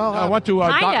 what the hell? I went to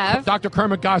Dr.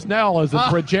 Kermit Gosnell as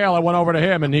the jail. I went over to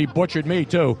him, and he butchered me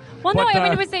too. Well, but, no, I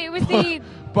mean it was the.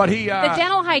 But he, the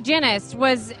dental hygienist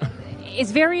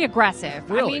is very aggressive.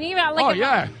 Really? I mean, even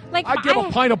like I give a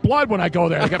pint of blood when I go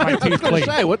there to get my teeth cleaned.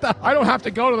 I don't have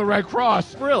to go to the Red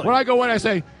Cross. Really? When I go in, I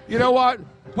say, you know what?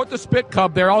 Put the spit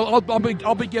cub there. I'll be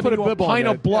giving you a pint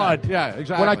of blood. Yeah,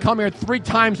 exactly. When I come here 3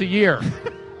 times a year.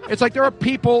 It's like there are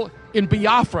people in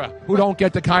Biafra who don't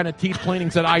get the kind of teeth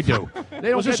cleanings that I do. They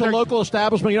don't. Was this a local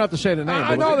establishment? You don't have to say the name.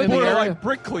 I know they were like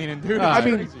brick cleaning, dude. I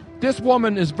mean, this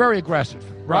woman is very aggressive,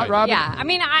 right, Robin? Yeah, I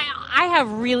mean, I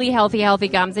have really healthy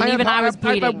gums, and I was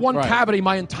bleeding. I've had one cavity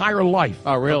my entire life.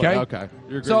 Oh, really? Okay.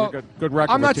 You're good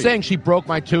record. I'm not saying she broke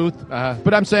my tooth,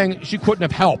 but I'm saying she couldn't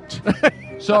have helped.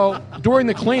 So during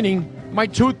the cleaning, my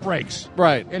tooth breaks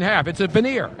in half. It's a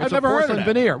veneer. It's never a heard of porcelain that.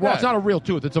 veneer. Well, Yeah. it's not a real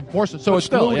tooth. It's a porcelain. So it's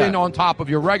still, glued in on top of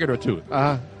your regular tooth.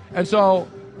 And so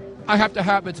I have to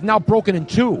have it's now broken in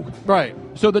 2. Right.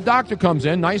 So the doctor comes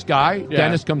in, nice guy. Yeah.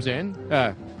 Dentist comes in.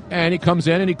 And he comes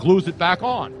in and he glues it back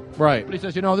on. Right. But he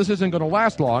says, this isn't going to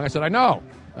last long. I said, I know.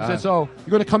 He said, so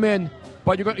you're going to come in,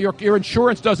 but your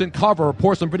insurance doesn't cover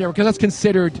porcelain veneer because that's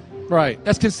considered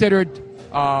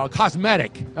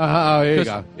cosmetic. There you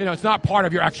go. It's not part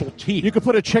of your actual teeth. You could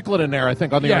put a chiclet in there, I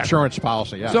think, on the insurance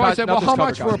policy. Yeah. So I said, well, how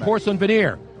much for a porcelain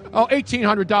veneer? Oh,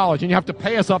 $1,800, and you have to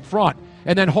pay us up front,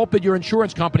 and then hope that your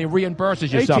insurance company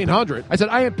reimburses you something. $1,800? I said,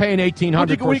 I ain't paying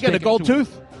 $1,800 for Would you get a gold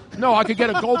tooth? No, I could get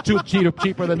a gold tooth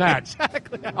cheaper than that.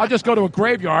 Exactly. I'll just go to a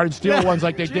graveyard and steal ones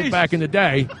like they did back in the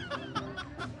day.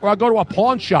 Or I'll go to a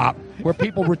pawn shop where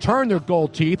people return their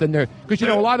gold teeth, because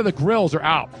a lot of the grills are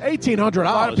out. $1,800. A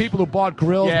lot of people who bought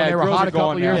grills when they were hot a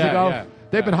couple years ago,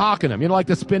 they've been hawking them. Like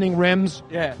the spinning rims.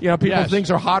 Yeah. People things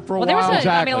are hot for a while. There was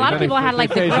Exactly. a lot of people had like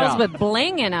the phase grills out. with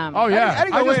bling in them. Oh yeah,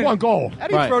 I just want gold. How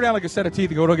do you throw down like a set of teeth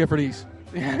and go, what do I get for these?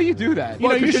 How do you do that?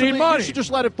 You should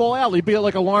just let it fall out. You'd be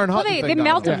like a Lauren Hutton Well, they thing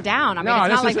melt going. them down. I mean, No,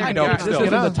 it's not like this isn't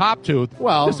the top tooth.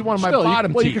 Well, this is one of my still,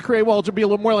 bottom teeth. You could create. Well, it would be a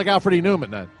little more like Alfred E.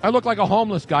 Newman then. I look like a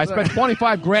homeless guy. I spent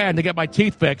 $25,000 to get my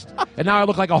teeth fixed, and now I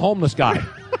look like a homeless guy.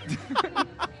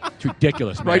 It's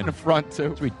ridiculous, man. Right in the front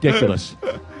too. It's ridiculous.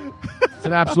 It's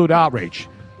an absolute outrage.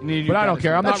 But I don't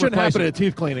care. I'm that not shouldn't replacing happen at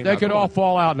teeth cleaning. They now. could Come all on.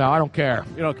 fall out now. I don't care.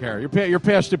 You don't care. You're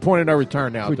past the point of no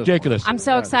return now. It's ridiculous. I'm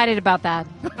so excited about that.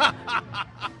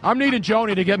 I'm needing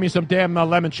Joni to get me some damn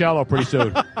limoncello pretty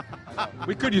soon.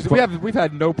 We could use it. We've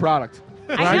had no product.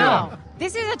 I know.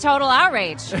 This is a total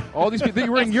outrage. All these people.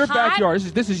 You're in your backyard.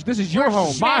 This is your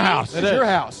home. My house. It's your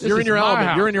house. You're in your my element.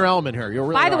 house. You're in your element here. You're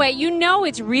really By the are. way,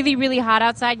 it's really, really hot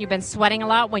outside. You've been sweating a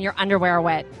lot when your underwear are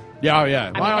wet. Yeah, oh, yeah.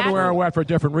 My underwear are wet for a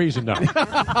different reason, though.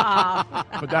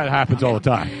 But that happens all the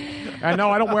time. And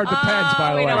no, I don't wear Depends, by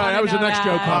the way. Right, that was the next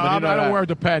joke coming. I don't wear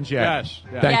Depends yet. Yes.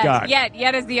 Thank God.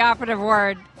 Yet is the operative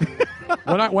word.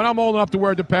 When I'm old enough to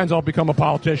wear Depends, I'll become a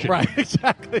politician. Right,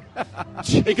 exactly.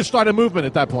 He can start a movement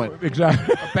at that point.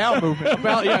 Exactly. A bowel movement.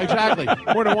 Yeah, exactly.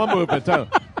 More than one movement, too.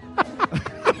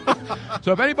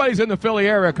 So if anybody's in the Philly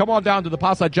area, come on down to the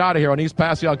Passeggiata here on East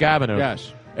Passyunk Avenue.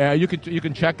 Yes. You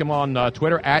can check him on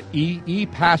Twitter at E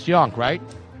Passyunk, right?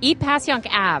 E Passyunk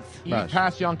Ave. E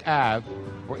Passyunk Ave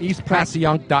or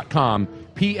eastpassyunk.com.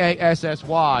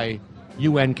 PASSYUNK.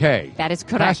 That is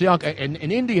correct. Passyunk, an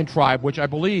Indian tribe, which I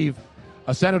believe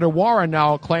Senator Warren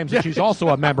now claims that she's also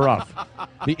a member of.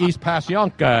 The East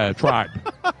Passyunk tribe.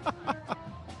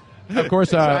 Of course,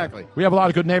 Exactly. we have a lot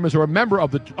of good neighbors who are a member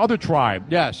of the other tribe.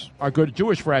 Yes. Our good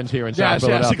Jewish friends here in Yes, South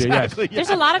Philadelphia. exactly. There's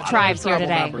a lot of tribes here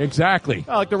today. Exactly.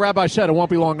 Like the rabbi said, it won't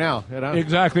be long now. You know?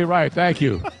 Exactly right. Thank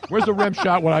you. Where's the rim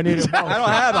shot when I need it most?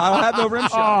 I don't have no rim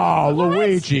shot. Oh,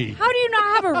 Luigi. How do you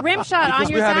not have have a rim shot because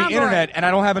on your we're having soundboard. internet, and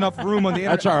I don't have enough room on the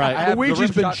internet. That's all right. I have the Luigi's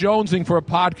rim been shot. jonesing for a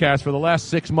podcast for the last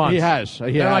 6 months. He has.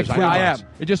 He They're has. like 3 I months. am.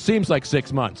 It just seems like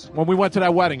 6 months. When we went to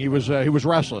that wedding, he was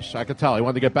restless. I could tell. He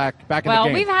wanted to get back in the Well,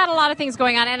 game. we've had a lot of things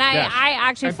going on, and Yes. I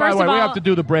actually, And by first the way, of all, we have to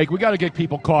do the break. We got to get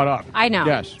people caught up. I know.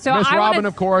 Yes. So Miss I wanna Robin,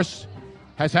 of course,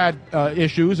 has had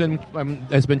issues and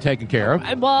has been taken care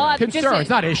of. Well, Concerns, just,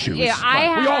 not issues.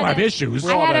 Yeah, we all have issues.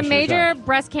 I had a major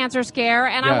breast cancer scare,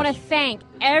 and I Yes. want to thank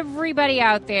everybody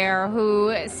out there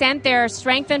who sent their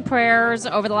strength and prayers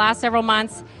over the last several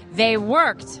months. They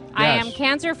worked. I Yes. am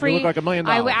cancer-free. You look like $1 million.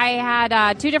 I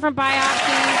had 2 different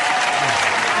biopsies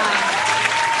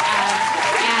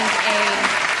and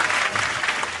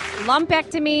a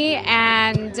lumpectomy,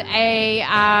 and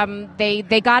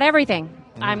they got everything.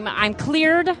 I'm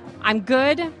cleared. I'm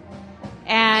good.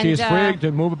 And She is free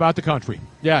to move about the country.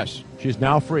 Yes. She's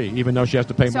now free, even though she has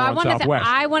to pay So more I on want to Southwest.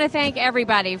 I want to thank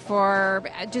everybody for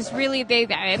just really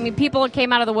people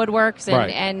came out of the woodworks and, Right.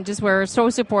 and just were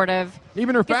so supportive.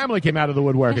 Even her family came out of the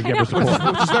woodwork and gave her support.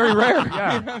 Which is very rare.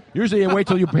 Yeah. Usually you wait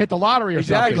till you hit the lottery or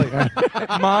something.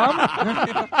 Mom?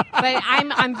 But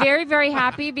I'm very, very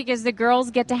happy because the girls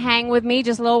get to hang with me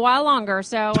just a little while longer.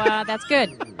 So that's good.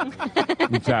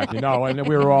 Exactly. No, and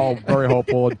we were all very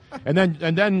hopeful. And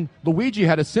then Luigi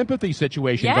had a sympathy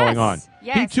situation Yes. going on.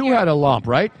 Yes, He too had a lump,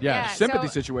 right? Yeah, sympathy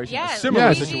so- situation. yeah, Similar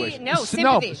Luigi- situation. no,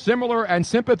 sympathy. similar and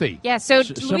sympathy. Yeah, so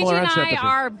Similar Luigi and and I sympathy.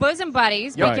 are bosom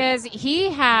buddies Right. because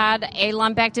he had a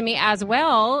lumpectomy as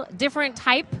well, different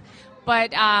type,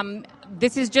 but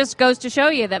this is just goes to show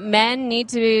you that men need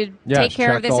to Yes, take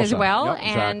care of checked this as also. well. Yep,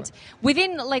 and exactly.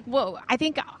 within I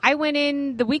think I went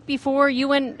in the week before, you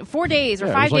went 4 days or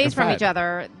Yeah, it was 5 like days a from fad. each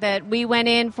other that we went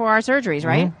in for our surgeries,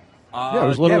 right? Yeah, it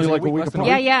was literally like a week less than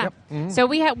apart. Yeah, yeah. Yep. Mhm. So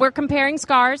we're comparing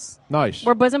scars. Nice.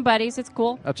 We're bosom buddies. It's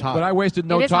cool. That's hot. But I wasted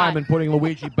no It is time hot. in putting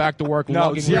Luigi back to work, No,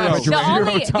 lugging zero.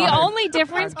 refrigerator. The only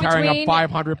difference Carrying a between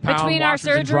 500-pound between our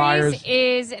washers and dryers. surgeries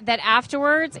is that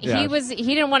afterwards Yes.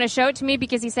 he didn't want to show it to me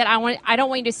because he said I don't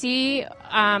want you to see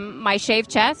my shaved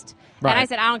chest. Right. And I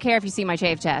said I don't care if you see my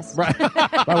shaved chest. By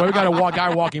the way, we got a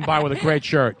guy walking by with a great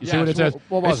shirt. You see what it Yes, says?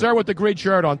 what Hey, was sir with the green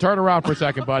shirt on. Turn around for a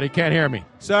second, buddy. Can't hear me.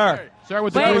 Sir. Sir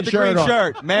with the Guy green with the shirt green on.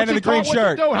 shirt. Man in the green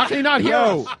shirt. How can he not hear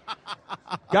Yo.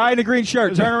 us? Guy in the green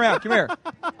shirt. Turn around. Come here.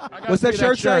 What's that see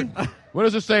shirt say? What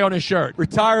does it say on his shirt?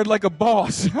 Retired like a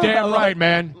boss. Damn right,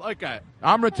 man. Like that.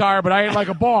 I'm retired, but I ain't like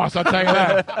a boss, I'll tell you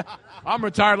that. I'm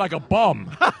retired like a bum.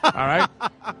 All right?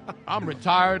 I'm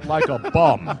retired like a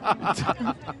bum.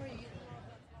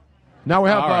 Now we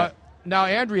have All right. now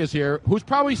Andrea's here, who's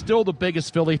probably still the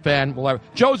biggest Philly fan we'll ever.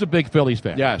 Joe's a big Phillies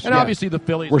fan. Yes, And yeah. obviously the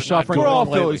Phillies We're are not suffering doing We're all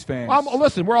well lately. Phillies fans.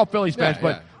 Listen, we're all Phillies fans, Yeah,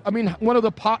 but yeah. I mean, one of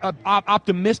the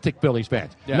optimistic Phillies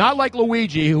fans. Yes. Not like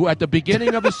Luigi, who at the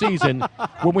beginning of the season,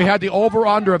 when we had the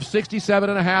over-under of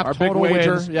 67.5 Our big total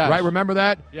wager, wins, yes. right? Remember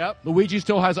that? Yep. Luigi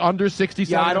still has under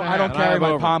 67. Yeah, I don't carry I'm my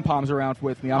over. pom poms around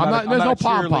with me. I'm not, there's no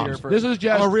pom poms. This is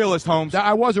just I'm a realist, Holmes.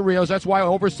 I was a realist. That's why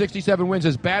over 67 wins,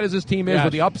 as bad as this team is Yes.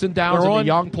 with the ups and downs They're and on, the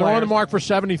young they're players. on the mark for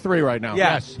 73 right now.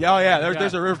 Yes. Yeah, oh, yeah.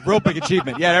 There's a real big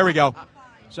achievement. Yeah, there we go.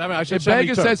 I said If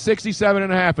Vegas 72. says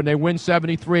 67.5 and they win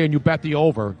 73 and you bet the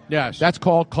over, Yes. that's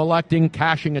called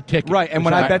cashing a ticket. Right, and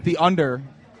when I Right. bet the under,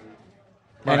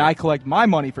 Right. and I collect my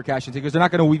money for cashing tickets, they're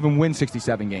not going to even win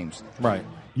 67 games. Right.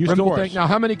 You Of still course. think, now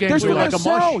how many games They're are still left? going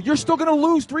to sell. You're still going to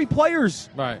lose 3 players.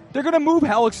 Right. They're going to move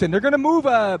Hellickson. They're going to move.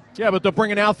 Yeah, but they're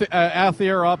bringing Althea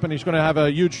up, and he's going to have a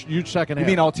huge second You half.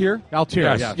 mean Altier? Althea,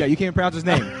 Yes. yes. Yeah, you can't pronounce his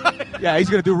name. Yeah, he's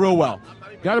going to do real well.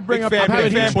 Got to bring Big up fan, how many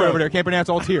big hits. fanboy over there. Can't pronounce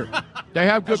Altier. They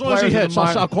have good As long as players. he in hits, the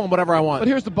minor- I'll call him whatever I want. But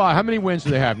here's the buy. How many wins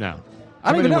do they have now?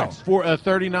 I don't How many even know. wins?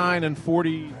 39 and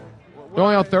 40, They're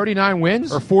only on 39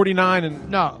 wins? or 49 and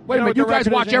No. Wait a know minute. what You the guys record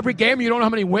is, watch Andy? every game? You don't know how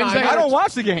many wins No, they I have? don't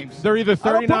watch the games. They're either I don't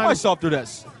 39, put myself through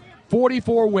this.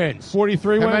 44 wins.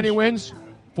 43 How wins. many wins?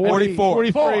 44.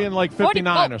 43 and like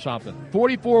 59 44. or something.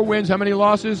 44 wins. How many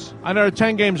losses? I know there are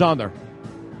 10 games on there.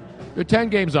 They're 10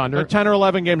 games There under. are 10 or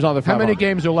 11 games on the How many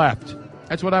games are left?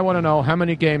 That's what I want to know. How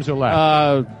many games are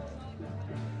left?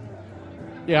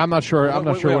 Yeah, I'm not sure. I'm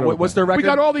not sure. What's their record? We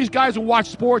got all these guys who watch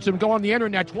sports and go on the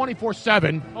internet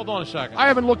 24/7. Hold on a second. I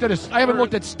haven't looked at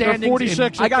standings. They're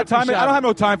 46. I got time. I don't have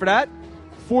no time for that.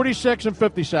 46 and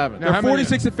 57. Now, how They're many-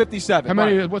 46 and 57. How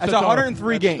many- Right. what's That's the total?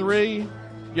 103 That's games. 3.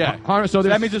 Yeah. So So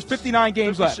there's that means there's 59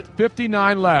 games left.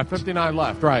 59 left. 59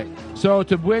 left. Right. So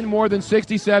to win more than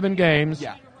 67 games,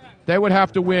 Yeah. they would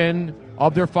have to win,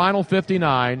 of their final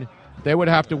 59, they would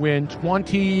have to win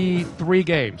 23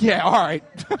 games. Yeah, all right.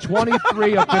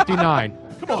 23 of 59.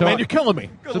 Come Come on, man, you're killing me.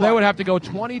 So they would have to go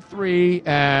 23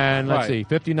 and, let's see,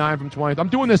 59 from 20. I'm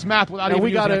doing this math without even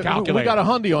using a calculator. We got a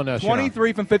hundy on this.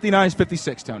 23 from 59 is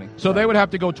 56, Tony. So they would have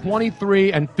to go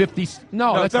 23 and 50.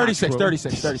 No, that's 36, not true.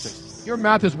 36. Your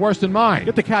math is worse than mine.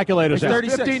 Get the calculators out.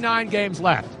 59 games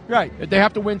left. Right. They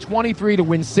have to win 23 to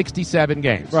win 67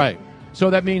 games. Right. So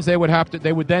that means they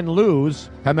would then lose,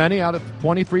 how many out of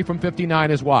 23 from 59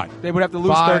 is what? They would have to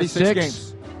lose 36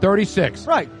 games. 36.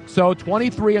 Right. So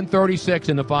 23 and 36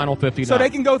 in the final 59. So they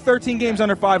can go 13 games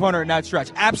under 500 in that stretch.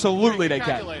 Absolutely they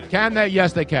can. Can they?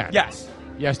 Yes, they can. Yes.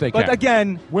 Yes, they can. But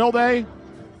again, will they?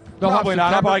 Probably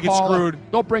not. I'll probably get screwed.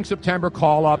 They'll bring September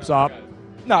call-ups up.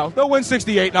 No, they'll win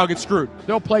 68 and I'll get screwed.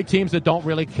 They'll play teams that don't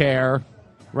really care.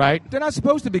 Right? They're not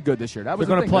supposed to be good this year. That was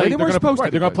they're the thing. They weren't supposed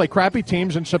to. They're going to play crappy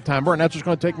teams in September, and that's just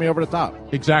going to take me over the top.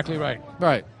 Exactly right.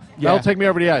 Right. Yeah. That'll take me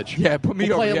over the edge. Yeah, put me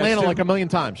we'll over play the edge, Atlanta too. like a million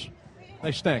times.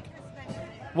 They stink.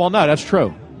 Well, no, that's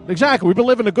true. Exactly. We've been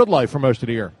living a good life for most of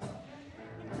the year.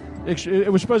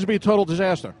 It was supposed to be a total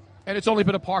disaster. And it's only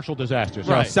been a partial disaster.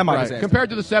 So Right. Semi-disaster. Compared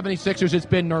to the 76ers, it's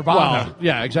been nirvana. Well,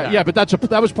 yeah, exactly. Yeah, but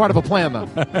that was part of a plan, though.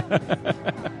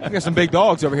 We got some big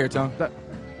dogs over here, Tom.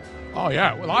 Oh,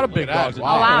 yeah. A lot of big dogs.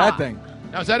 Wow. Wow. That thing.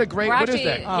 Now, is that a great... We're What is actually-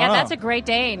 that? Yeah, that's a Great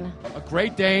Dane. A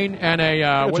Great Dane and a...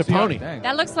 It's what's a the pony. other?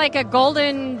 That looks like a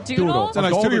golden doodle. It's a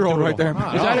nice golden 2-year-old doodle. right there.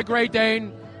 Is that a Great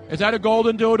Dane? Is that a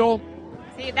golden doodle?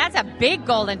 See, that's a big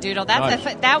golden doodle. That's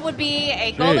Nice. that would be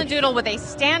a golden doodle with a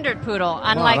standard poodle,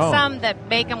 unlike Wow. some that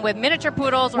make them with miniature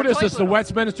poodles or What is toy this, the poodles.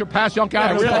 Westminster Passyunk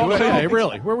Ave?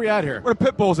 Really? Where are we at here? Where the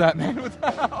pit bulls at, man?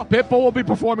 Pitbull will be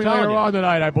performing Telling later you. on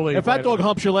tonight, I believe. If that dog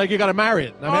humps your leg, you got to marry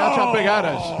it. I mean, that's how big that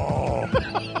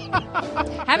is.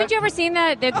 Haven't you ever seen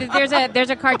that? There's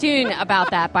a cartoon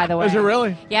about that, by the way. Is it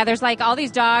really? Yeah, there's like all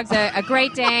these dogs, a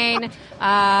Great Dane.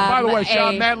 By the way,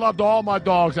 Sean, a man loved all my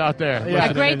dogs out there.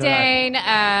 a Great Dane,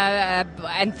 and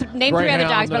name three other Greyhound,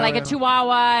 dogs, but like a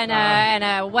Chihuahua and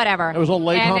a whatever. It was a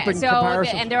leg and humping so,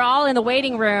 comparison. and they're all in the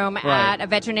waiting room at a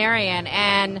veterinarian,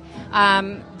 and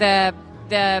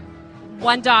the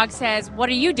one dog says, "What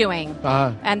are you doing?"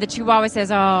 And the Chihuahua says,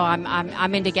 "Oh,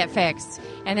 I'm in to get fixed."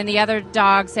 And then the other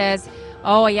dog says,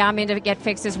 "Oh, yeah, I'm in to get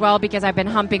fixed as well because I've been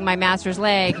humping my master's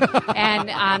leg."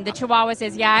 And the Chihuahua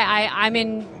says, "Yeah, I'm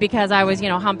in because I was,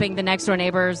 humping the next door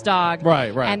neighbor's dog."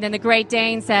 Right. And then the Great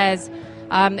Dane says,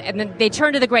 and then they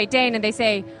turn to the Great Dane and they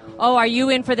say, "Oh, are you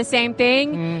in for the same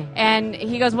thing?" And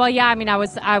he goes, "Well, yeah, I mean, I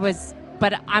was,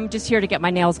 but I'm just here to get my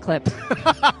nails clipped."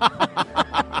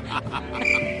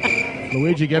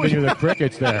 Luigi giving you the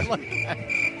crickets there.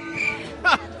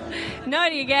 No,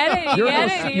 do you get it? You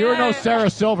get it? You're no Sarah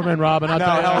Silverman, Robin. I'll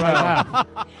tell you that right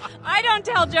now. I don't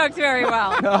tell jokes very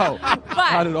well. No, but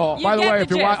not at all. you By the get way, if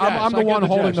you're, gist. I'm the one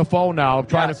holding the phone now. I'm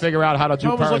trying to figure out how to do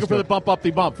Tom was looking for the Periscope. bump up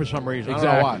the bump for some reason. I don't know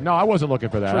Exactly. why. No, I wasn't looking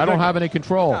for that. It's I don't have any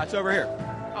control. It's over here.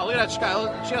 Oh, look at that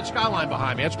sky. See that skyline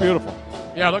behind me? That's beautiful.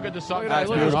 Yeah, look at the sun. Look at that.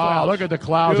 Look at Oh, those clouds. look at the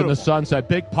clouds and the Beautiful. sunset.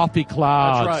 Big puffy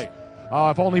clouds. That's right. Oh,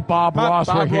 if only Bob Ross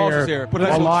Bob were Ross here, is here. Put a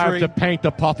nice little alive tree. to paint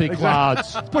the puffy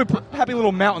clouds. Put a happy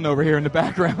little mountain over here in the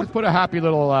background. Put a happy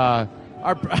little...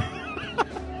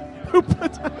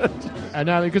 and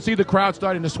now you can see the crowd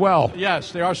starting to swell.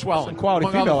 Yes, they are swelling. Quality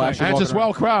Among female other action. And it's a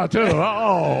walking swell crowd, too.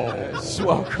 Oh.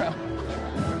 Swell crowd.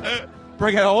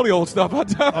 Bring out all the old stuff.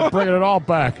 I'm bringing it all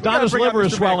back. Donna's bring out liver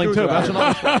is Mr. swelling, Mancuso too. out. That's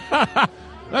another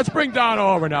Let's bring Donna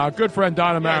over now. Good friend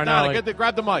Donna Marinelli. Donna,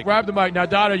 grab the mic. Grab the mic. Now,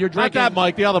 Donna, you're Not drinking... that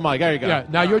mic, the other mic. There you go. Yeah,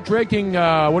 now you're drinking... what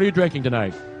are you drinking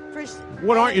tonight?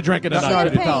 What aren't you drinking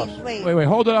tonight? Tell us. Wait,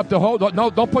 hold it up. No,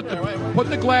 don't put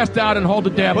the glass down and hold the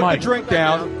damn Put mic. the drink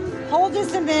down. Hold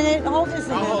this a minute. Hold this a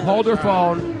minute. Hold her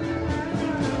phone.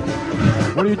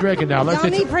 What are you drinking now?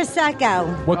 Yummy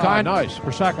Prosecco. What kind? Nice.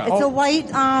 Prosecco. It's a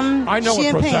white I know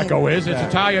champagne. what Prosecco is. It's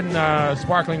Italian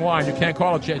sparkling wine. You can't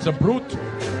call it. It's a Brut.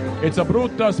 It's a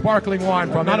Brut sparkling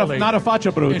wine from Italy. Not a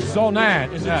Faccia Brut. It's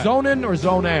Zonan. Is it Zonin or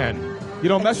Zonan? You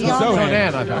don't mess with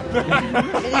Zonan. I thought.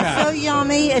 It is so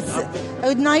yummy. It's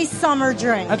a nice summer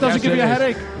drink. That doesn't give you a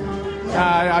headache.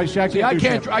 I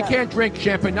can't drink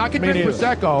champagne. Now, I can Me drink neither.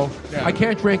 Prosecco. Yeah. I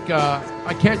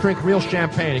can't drink real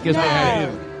champagne. It gives me a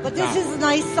headache. But this is a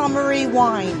nice summery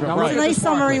wine. Right. It's a nice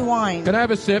summery wine. Can I have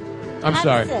a sip? I'm Have a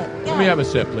sorry. sip, Let yeah. me have a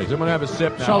sip, please. I'm going to have a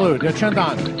sip now. Salud.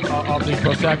 Cent'anni. Of the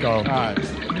Prosecco. All right.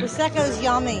 Prosecco's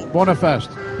yummy. Buona fest.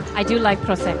 I do like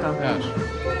Prosecco. Yes.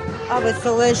 Oh, it's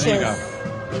delicious. There you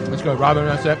go. Let's go, Robin.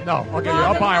 That's it. No, okay,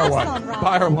 I'll buy her one.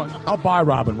 Buy her one. I'll buy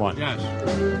Robin one. Yes.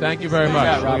 Thank you very much.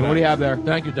 Yeah, Robin. What do you have there?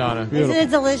 Thank you, Donna. Isn't it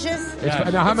delicious?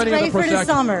 Now, how many great of the for the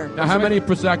summer. Now, how many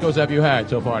Prosecco's have you had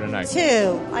so far tonight? 2.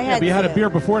 I had But you had a 2. beer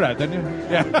before that, didn't you?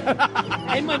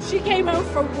 Yeah. And when she came home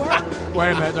from work,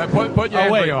 Wait a minute. Put your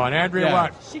Andrea on. Andrea,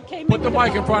 what? she came Put in the with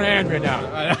mic in front of Andrea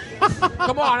now.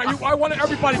 Come on. I want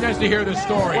everybody needs to hear this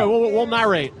story. Wait, we'll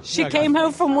narrate. She came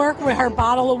home from work with her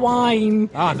bottle of wine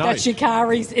Ah, that nice. she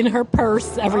carries in her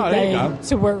purse every Oh, there you day go.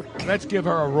 to work. Let's give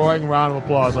her a roaring round of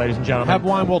applause, ladies and gentlemen. Have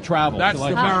wine, we'll travel. That's She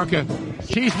likes America.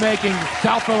 She's making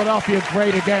South Philadelphia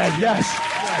great again. Yes.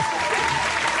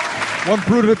 One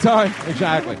brute at a time.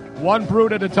 Exactly. One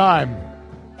brute at a time.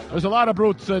 There's a lot of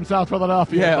brutes in South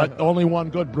Philadelphia, Yeah. but only one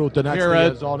good brute, and that's Here,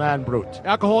 the Zonan brute.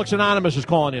 Alcoholics Anonymous is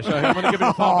calling you, so I'm going to give you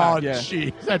the phone Oh, back. Yeah.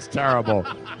 jeez. That's terrible.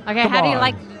 Okay, Come how do you on.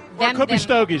 like Or them? it could be them-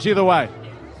 Stogies, either way.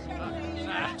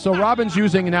 So Robin's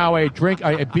using now a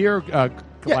beer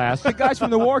glass. The guys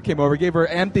from the war came over, gave her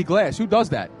an empty glass. Who does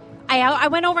that? I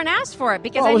went over and asked for it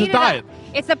because Well, it I was a needed diet.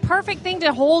 It's the perfect thing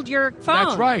to hold your phone.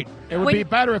 That's right. It would When- be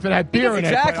better if it had beer in it.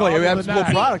 Exactly. but We have other some than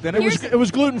good that- product in it. It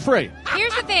was gluten free.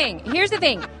 Here's the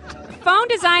thing. Phone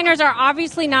designers are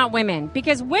obviously not women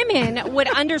because women would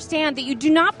understand that you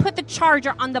do not put the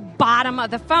charger on the bottom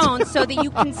of the phone so that you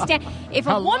can stand. If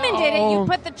a woman did it, you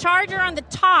put the charger on the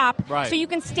top Right. so you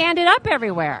can stand it up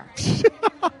everywhere.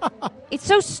 It's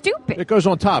so stupid. It goes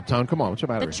on top, Tom. Come on, what's the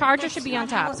matter? The charger should be on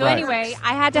top. So Right. anyway,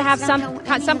 I had to have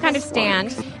some kind of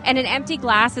stand, and an empty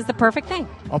glass is the perfect thing.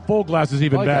 A full glass is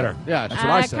even Like better. that. Yeah,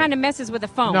 that's It kind of messes with the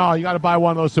phone. No, you got to buy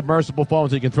one of those submersible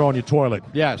phones that you can throw in your toilet.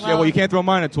 Yes. Yeah, well, you can't throw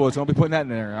mine in the toilet, so don't be putting that in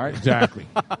there, all right? Exactly.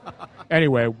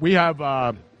 Anyway, we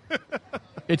have.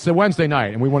 It's a Wednesday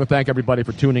night, and we want to thank everybody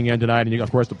for tuning in tonight. And you got,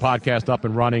 of course, the podcast up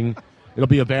and running. It'll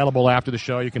be available after the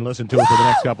show. You can listen to it for the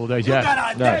next couple of days. Yes.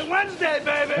 Yes. Wednesday,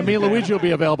 baby. And me and Luigi will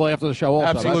be available after the show also.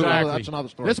 Absolutely. That's another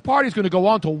story. This party's going to go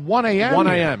on till 1 a.m. 1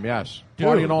 a.m., yes. Dude.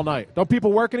 Partying all night. Don't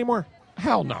people work anymore?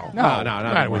 Hell no. No, not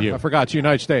Not with you. I forgot. It's the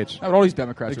United States. Not all these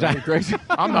Democrats. Exactly. Crazy.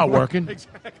 I'm not working.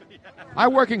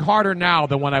 I'm working harder now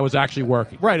than when I was actually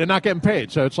working. Right, and not getting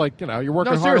paid. So it's like, you're working No,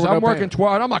 hard. seriously, with I'm no working pay.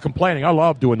 12. I'm not complaining. I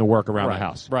love doing the work around Right, the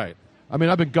house. Right. I mean,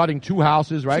 I've been gutting 2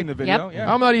 houses, right? Seen the video, Yep.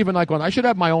 yeah. I'm not even like one. I should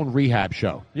have my own rehab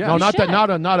show. Yeah. No, You not that.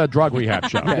 should. Not a drug rehab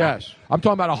show. Yes. I'm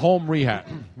talking about a home rehab.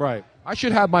 Right. I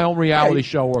should have my own reality Hey,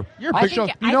 show. Or you're I'll big- show,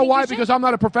 I you know think why? you should. Because I'm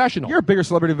not a professional. You're a bigger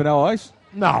celebrity than Vanilla Ice.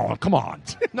 No, come on.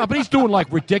 No, but he's doing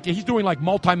like ridiculous. He's doing like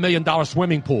multi-million-dollar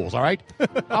swimming pools. All right.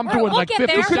 I'm doing We'll like get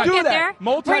 50 there. cent. We'll get there.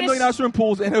 Multi-million-dollar swimming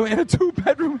pools in a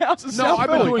 2-bedroom house in No, South I've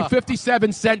been Philly. doing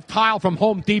 57-cent tile from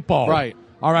Home Depot. Right.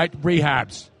 All right,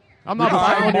 rehabs. I'm not You're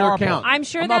buying filing your marble. account. I'm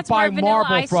sure I'm that's not where buying Vanilla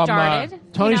marble Ice from, started.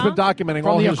 Tony's you know? been documenting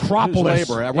From all the his Acropolis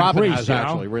labor. in Robin Greece, has, you know?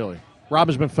 actually, really.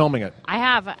 Robin's been filming it. I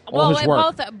have. All his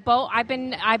work. Both. I've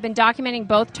been documenting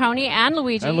both Tony and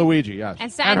Luigi. And Luigi, yes.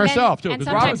 And, And herself, too, and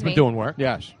because sometimes Robin's been me. doing work.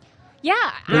 Yes. Yeah,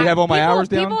 Do you have all my people, hours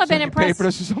down? People have so been I can pay impressed. for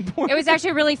this at some point? It was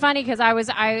actually really funny because I was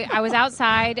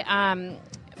outside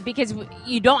because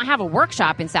you don't have a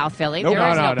workshop in South Philly. Nope. There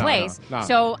is No, no place. no.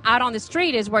 So out on the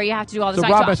street is where you have to do all the So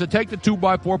signs. Rob has to take the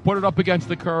 2x4, put it up against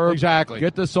the curb. Exactly.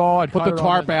 Get the saw. And Put cut the it on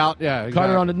tarp out. Yeah,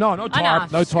 Cut it on the no Oh,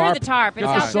 tarp. no, screw the tarp. It's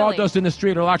Get the South Philly. sawdust in the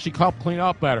street. It'll actually help clean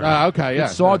up better. Okay, yeah.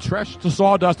 It's fresh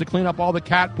sawdust to clean up all the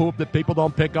cat poop that people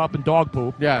don't pick up and dog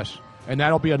poop. Yes. And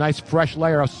that'll be a nice fresh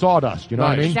layer of sawdust. You know what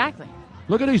I Nice. mean? Exactly.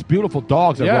 Look at these beautiful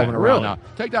dogs that are Yeah, roaming around really. now.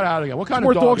 Take that out again. What kind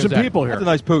More of dog dogs is than that? people here. That's a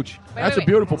nice pooch. That's a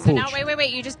beautiful So pooch. now, wait.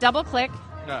 You just double click,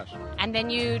 Yes. and then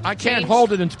you. I can't change-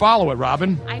 hold it and follow it,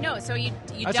 Robin. I know. So you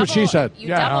That's double, what she said. You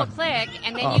Yeah, double click,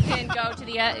 and then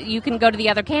you can go to the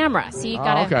other camera. So you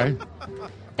gotta. Okay.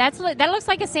 That looks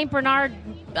like a Saint Bernard,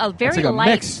 a very like a light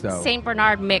mix, though. Saint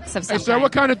Bernard mix of Hey, some sir, kind.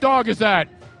 what kind of dog is that?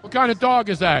 What kind of dog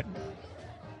is that?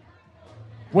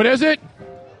 What is it?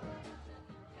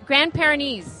 Grand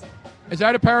Pyrenees. Is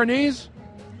that a Pyrenees?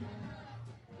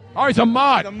 Oh, he's a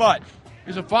mutt. The mutt.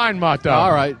 He's a fine mutt, though.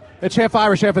 All right. It's half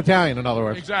Irish, half Italian, in other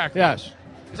words. Exactly. Yes.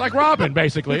 It's like Robin,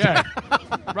 basically, yeah.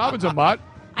 Robin's a mutt.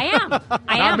 I am.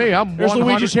 I Not am. me. I'm There's 100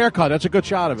 Luigi's haircut. That's a good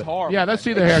shot of it. Yeah, let's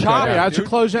see the haircut. chopped yeah. Yeah, it's a dude.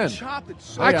 close in. Chopped it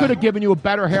so I could have given you a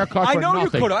better haircut I for know nothing.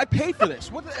 you could have. I paid for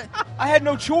this. I had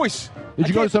no choice. Did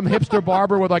you go to some hipster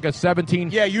barber with like a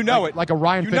 17? Yeah, you know like, it. Like a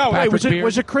Ryan You know it. Fitzpatrick Hey, beard?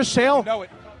 was it Chris Sale? You know it.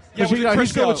 Yeah, Was he- it was a he's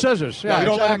Chris good with Sale. scissors. No, Yeah, you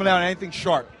don't let him exactly. down anything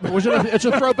sharp. It's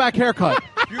a throwback haircut.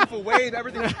 Beautiful wave.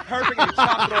 Everything was perfect. And he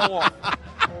chopped it all off.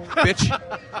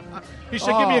 Bitch. He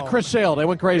said, give me a Chris Sale. They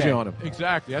went crazy on him.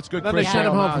 Exactly. That's good. Then Chris they sent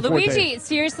him Sale. home for 4 days. Luigi,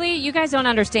 seriously, you guys don't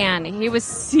understand. He was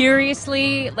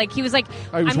seriously like he was like,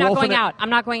 Oh, he was I'm not wolfing going it? out. I'm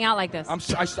not going out like this.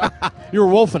 You were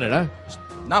wolfing it, huh?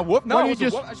 Not whoop. No, Why don't you it was a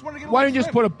just, whoop. I just wanted to get why don't you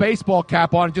just put a baseball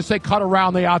cap on and just say cut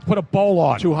around the odds, put a bowl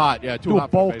on? Too hot, yeah. Too do hot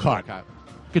a bowl for a baseball cut. cap.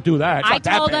 You could do that. It's I not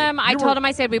that told bad. him. I told him.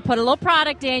 I said we put a little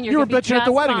product in. You were gonna be bitching at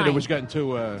the just wedding fine. and it was getting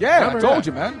too. Yeah, I remember told that?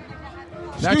 you, man.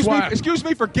 That's why- Excuse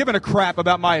me for giving a crap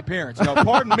about my appearance. You know,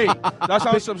 pardon me. That's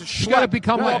how some You got to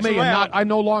become like me, and not. I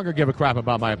no longer give a crap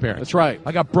about my appearance. That's right.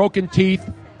 I got broken teeth.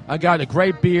 I got a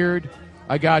gray beard.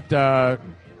 I got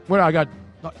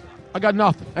I got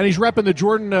nothing. And he's repping the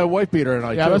Jordan wife beater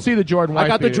tonight. Yeah, too. let's see the Jordan wife I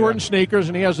got the beater, Jordan yeah. sneakers,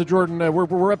 and he has the Jordan. We're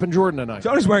repping Jordan tonight.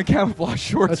 Tony's wearing camouflage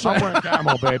shorts. I'm wearing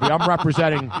camo, baby. I'm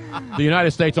representing the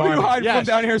United States Who are you Army. hiding from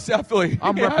down here in South Philly?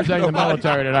 I'm You can't representing the hide from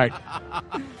military tonight.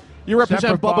 You represent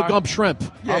Semper Bubba Fi. Gump Shrimp.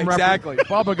 Yeah, I'm exactly.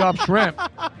 Bubba Gump Shrimp.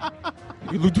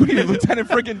 Lieutenant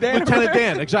freaking Dan. Lieutenant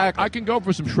Dan, exactly. I can go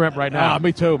for some shrimp right now.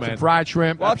 Me too, man. Some fried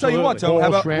shrimp. Well, I'll tell you what, Tony. Whole How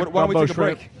about, shrimp, why don't we gumbo take a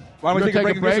break? shrimp. Why don't we You take a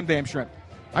gonna break and get some damn shrimp?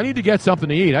 I need to get something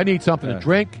to eat. I need something to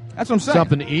drink. That's what I'm saying.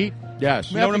 Something to eat.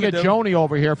 Yes. We have to get Joni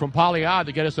over here from Polyod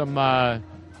to get us some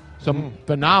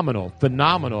phenomenal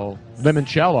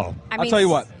limoncello. I mean, I'll tell you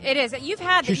what. It is. You've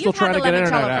had. She's you've still trying had to the get limoncello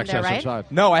internet from access there, right? inside.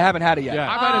 No, I haven't had it yet.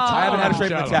 Yeah. I haven't had it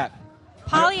straight from the tap.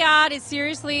 Polyod is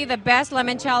seriously the best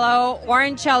limoncello,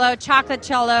 orangecello,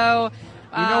 chocolatello.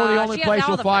 You know the only she has place all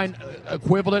you'll the find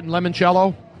equivalent in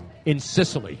limoncello? In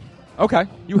Sicily. Okay.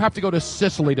 You have to go to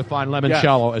Sicily to find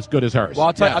limoncello as good as hers. Well,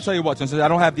 I'll tell you what. Since I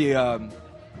don't have the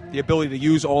ability to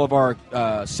use all of our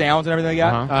sounds and everything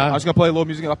like that, I'm just gonna play a little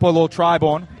music. I'll put a little Tribe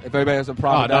on. If everybody has a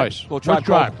problem, with that. Nice. Little Tribe, Which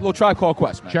Tribe? Little Tribe Called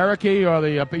Quest, man. Cherokee or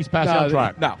the East Passyunk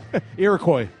tribe? No.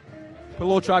 Iroquois. Put a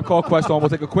little Tribe Called Quest on. We'll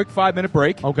take a quick 5-minute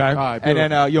break. Okay. And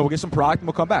then we'll get some product and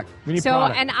we'll come back. We need So,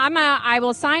 product. and I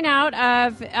will sign out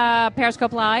of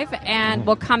Periscope Live, and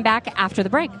we'll come back after the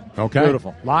break. Okay.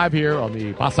 Beautiful. Live here on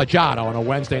the Passeggiata on a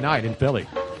Wednesday night in Philly.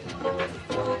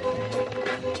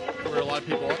 Where a lot of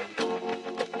people are.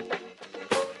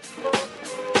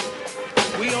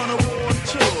 We on a war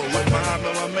tour with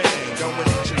Muhammad, my man, going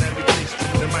each and every place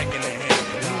with the mic in their hand.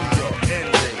 New York,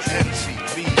 NJ, MC,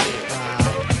 VA.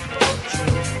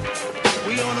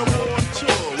 We on a war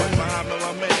tour with Muhammad,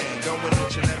 my man, going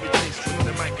each and every place with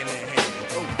the mic in their hand.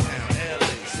 Oaktown,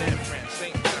 LA, San Fran,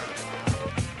 St. John.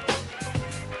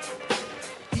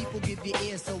 People give you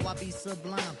ear, so I be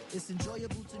sublime. It's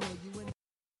enjoyable to know you and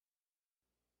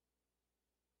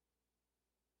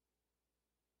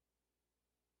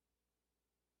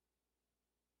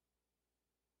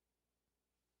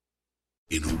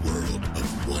In a world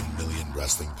of 1 million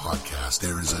wrestling podcasts,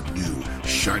 there is a new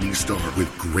shining star with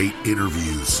great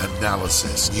interviews,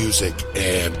 analysis, music,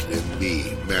 and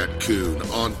me, Matt Coon,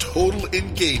 on total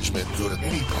engagement. Go to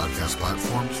any podcast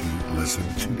platform to listen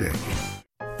today.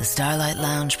 The Starlight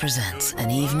Lounge presents An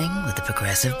Evening with the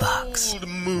Progressive Box. Old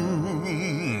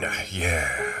moon, yeah.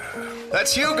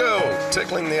 That's Hugo,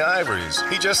 tickling the ivories.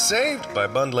 He just saved by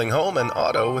bundling home and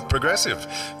auto with Progressive.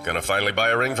 Gonna finally buy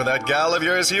a ring for that gal of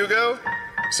yours, Hugo?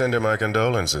 Send her my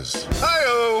condolences.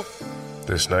 Hi-oh!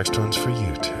 This next one's for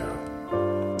you,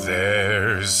 too.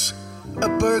 There's a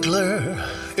burglar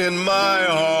in my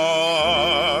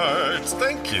heart.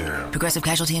 Thank you. Progressive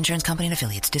Casualty Insurance Company and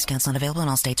Affiliates. Discounts not available in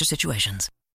all states or situations.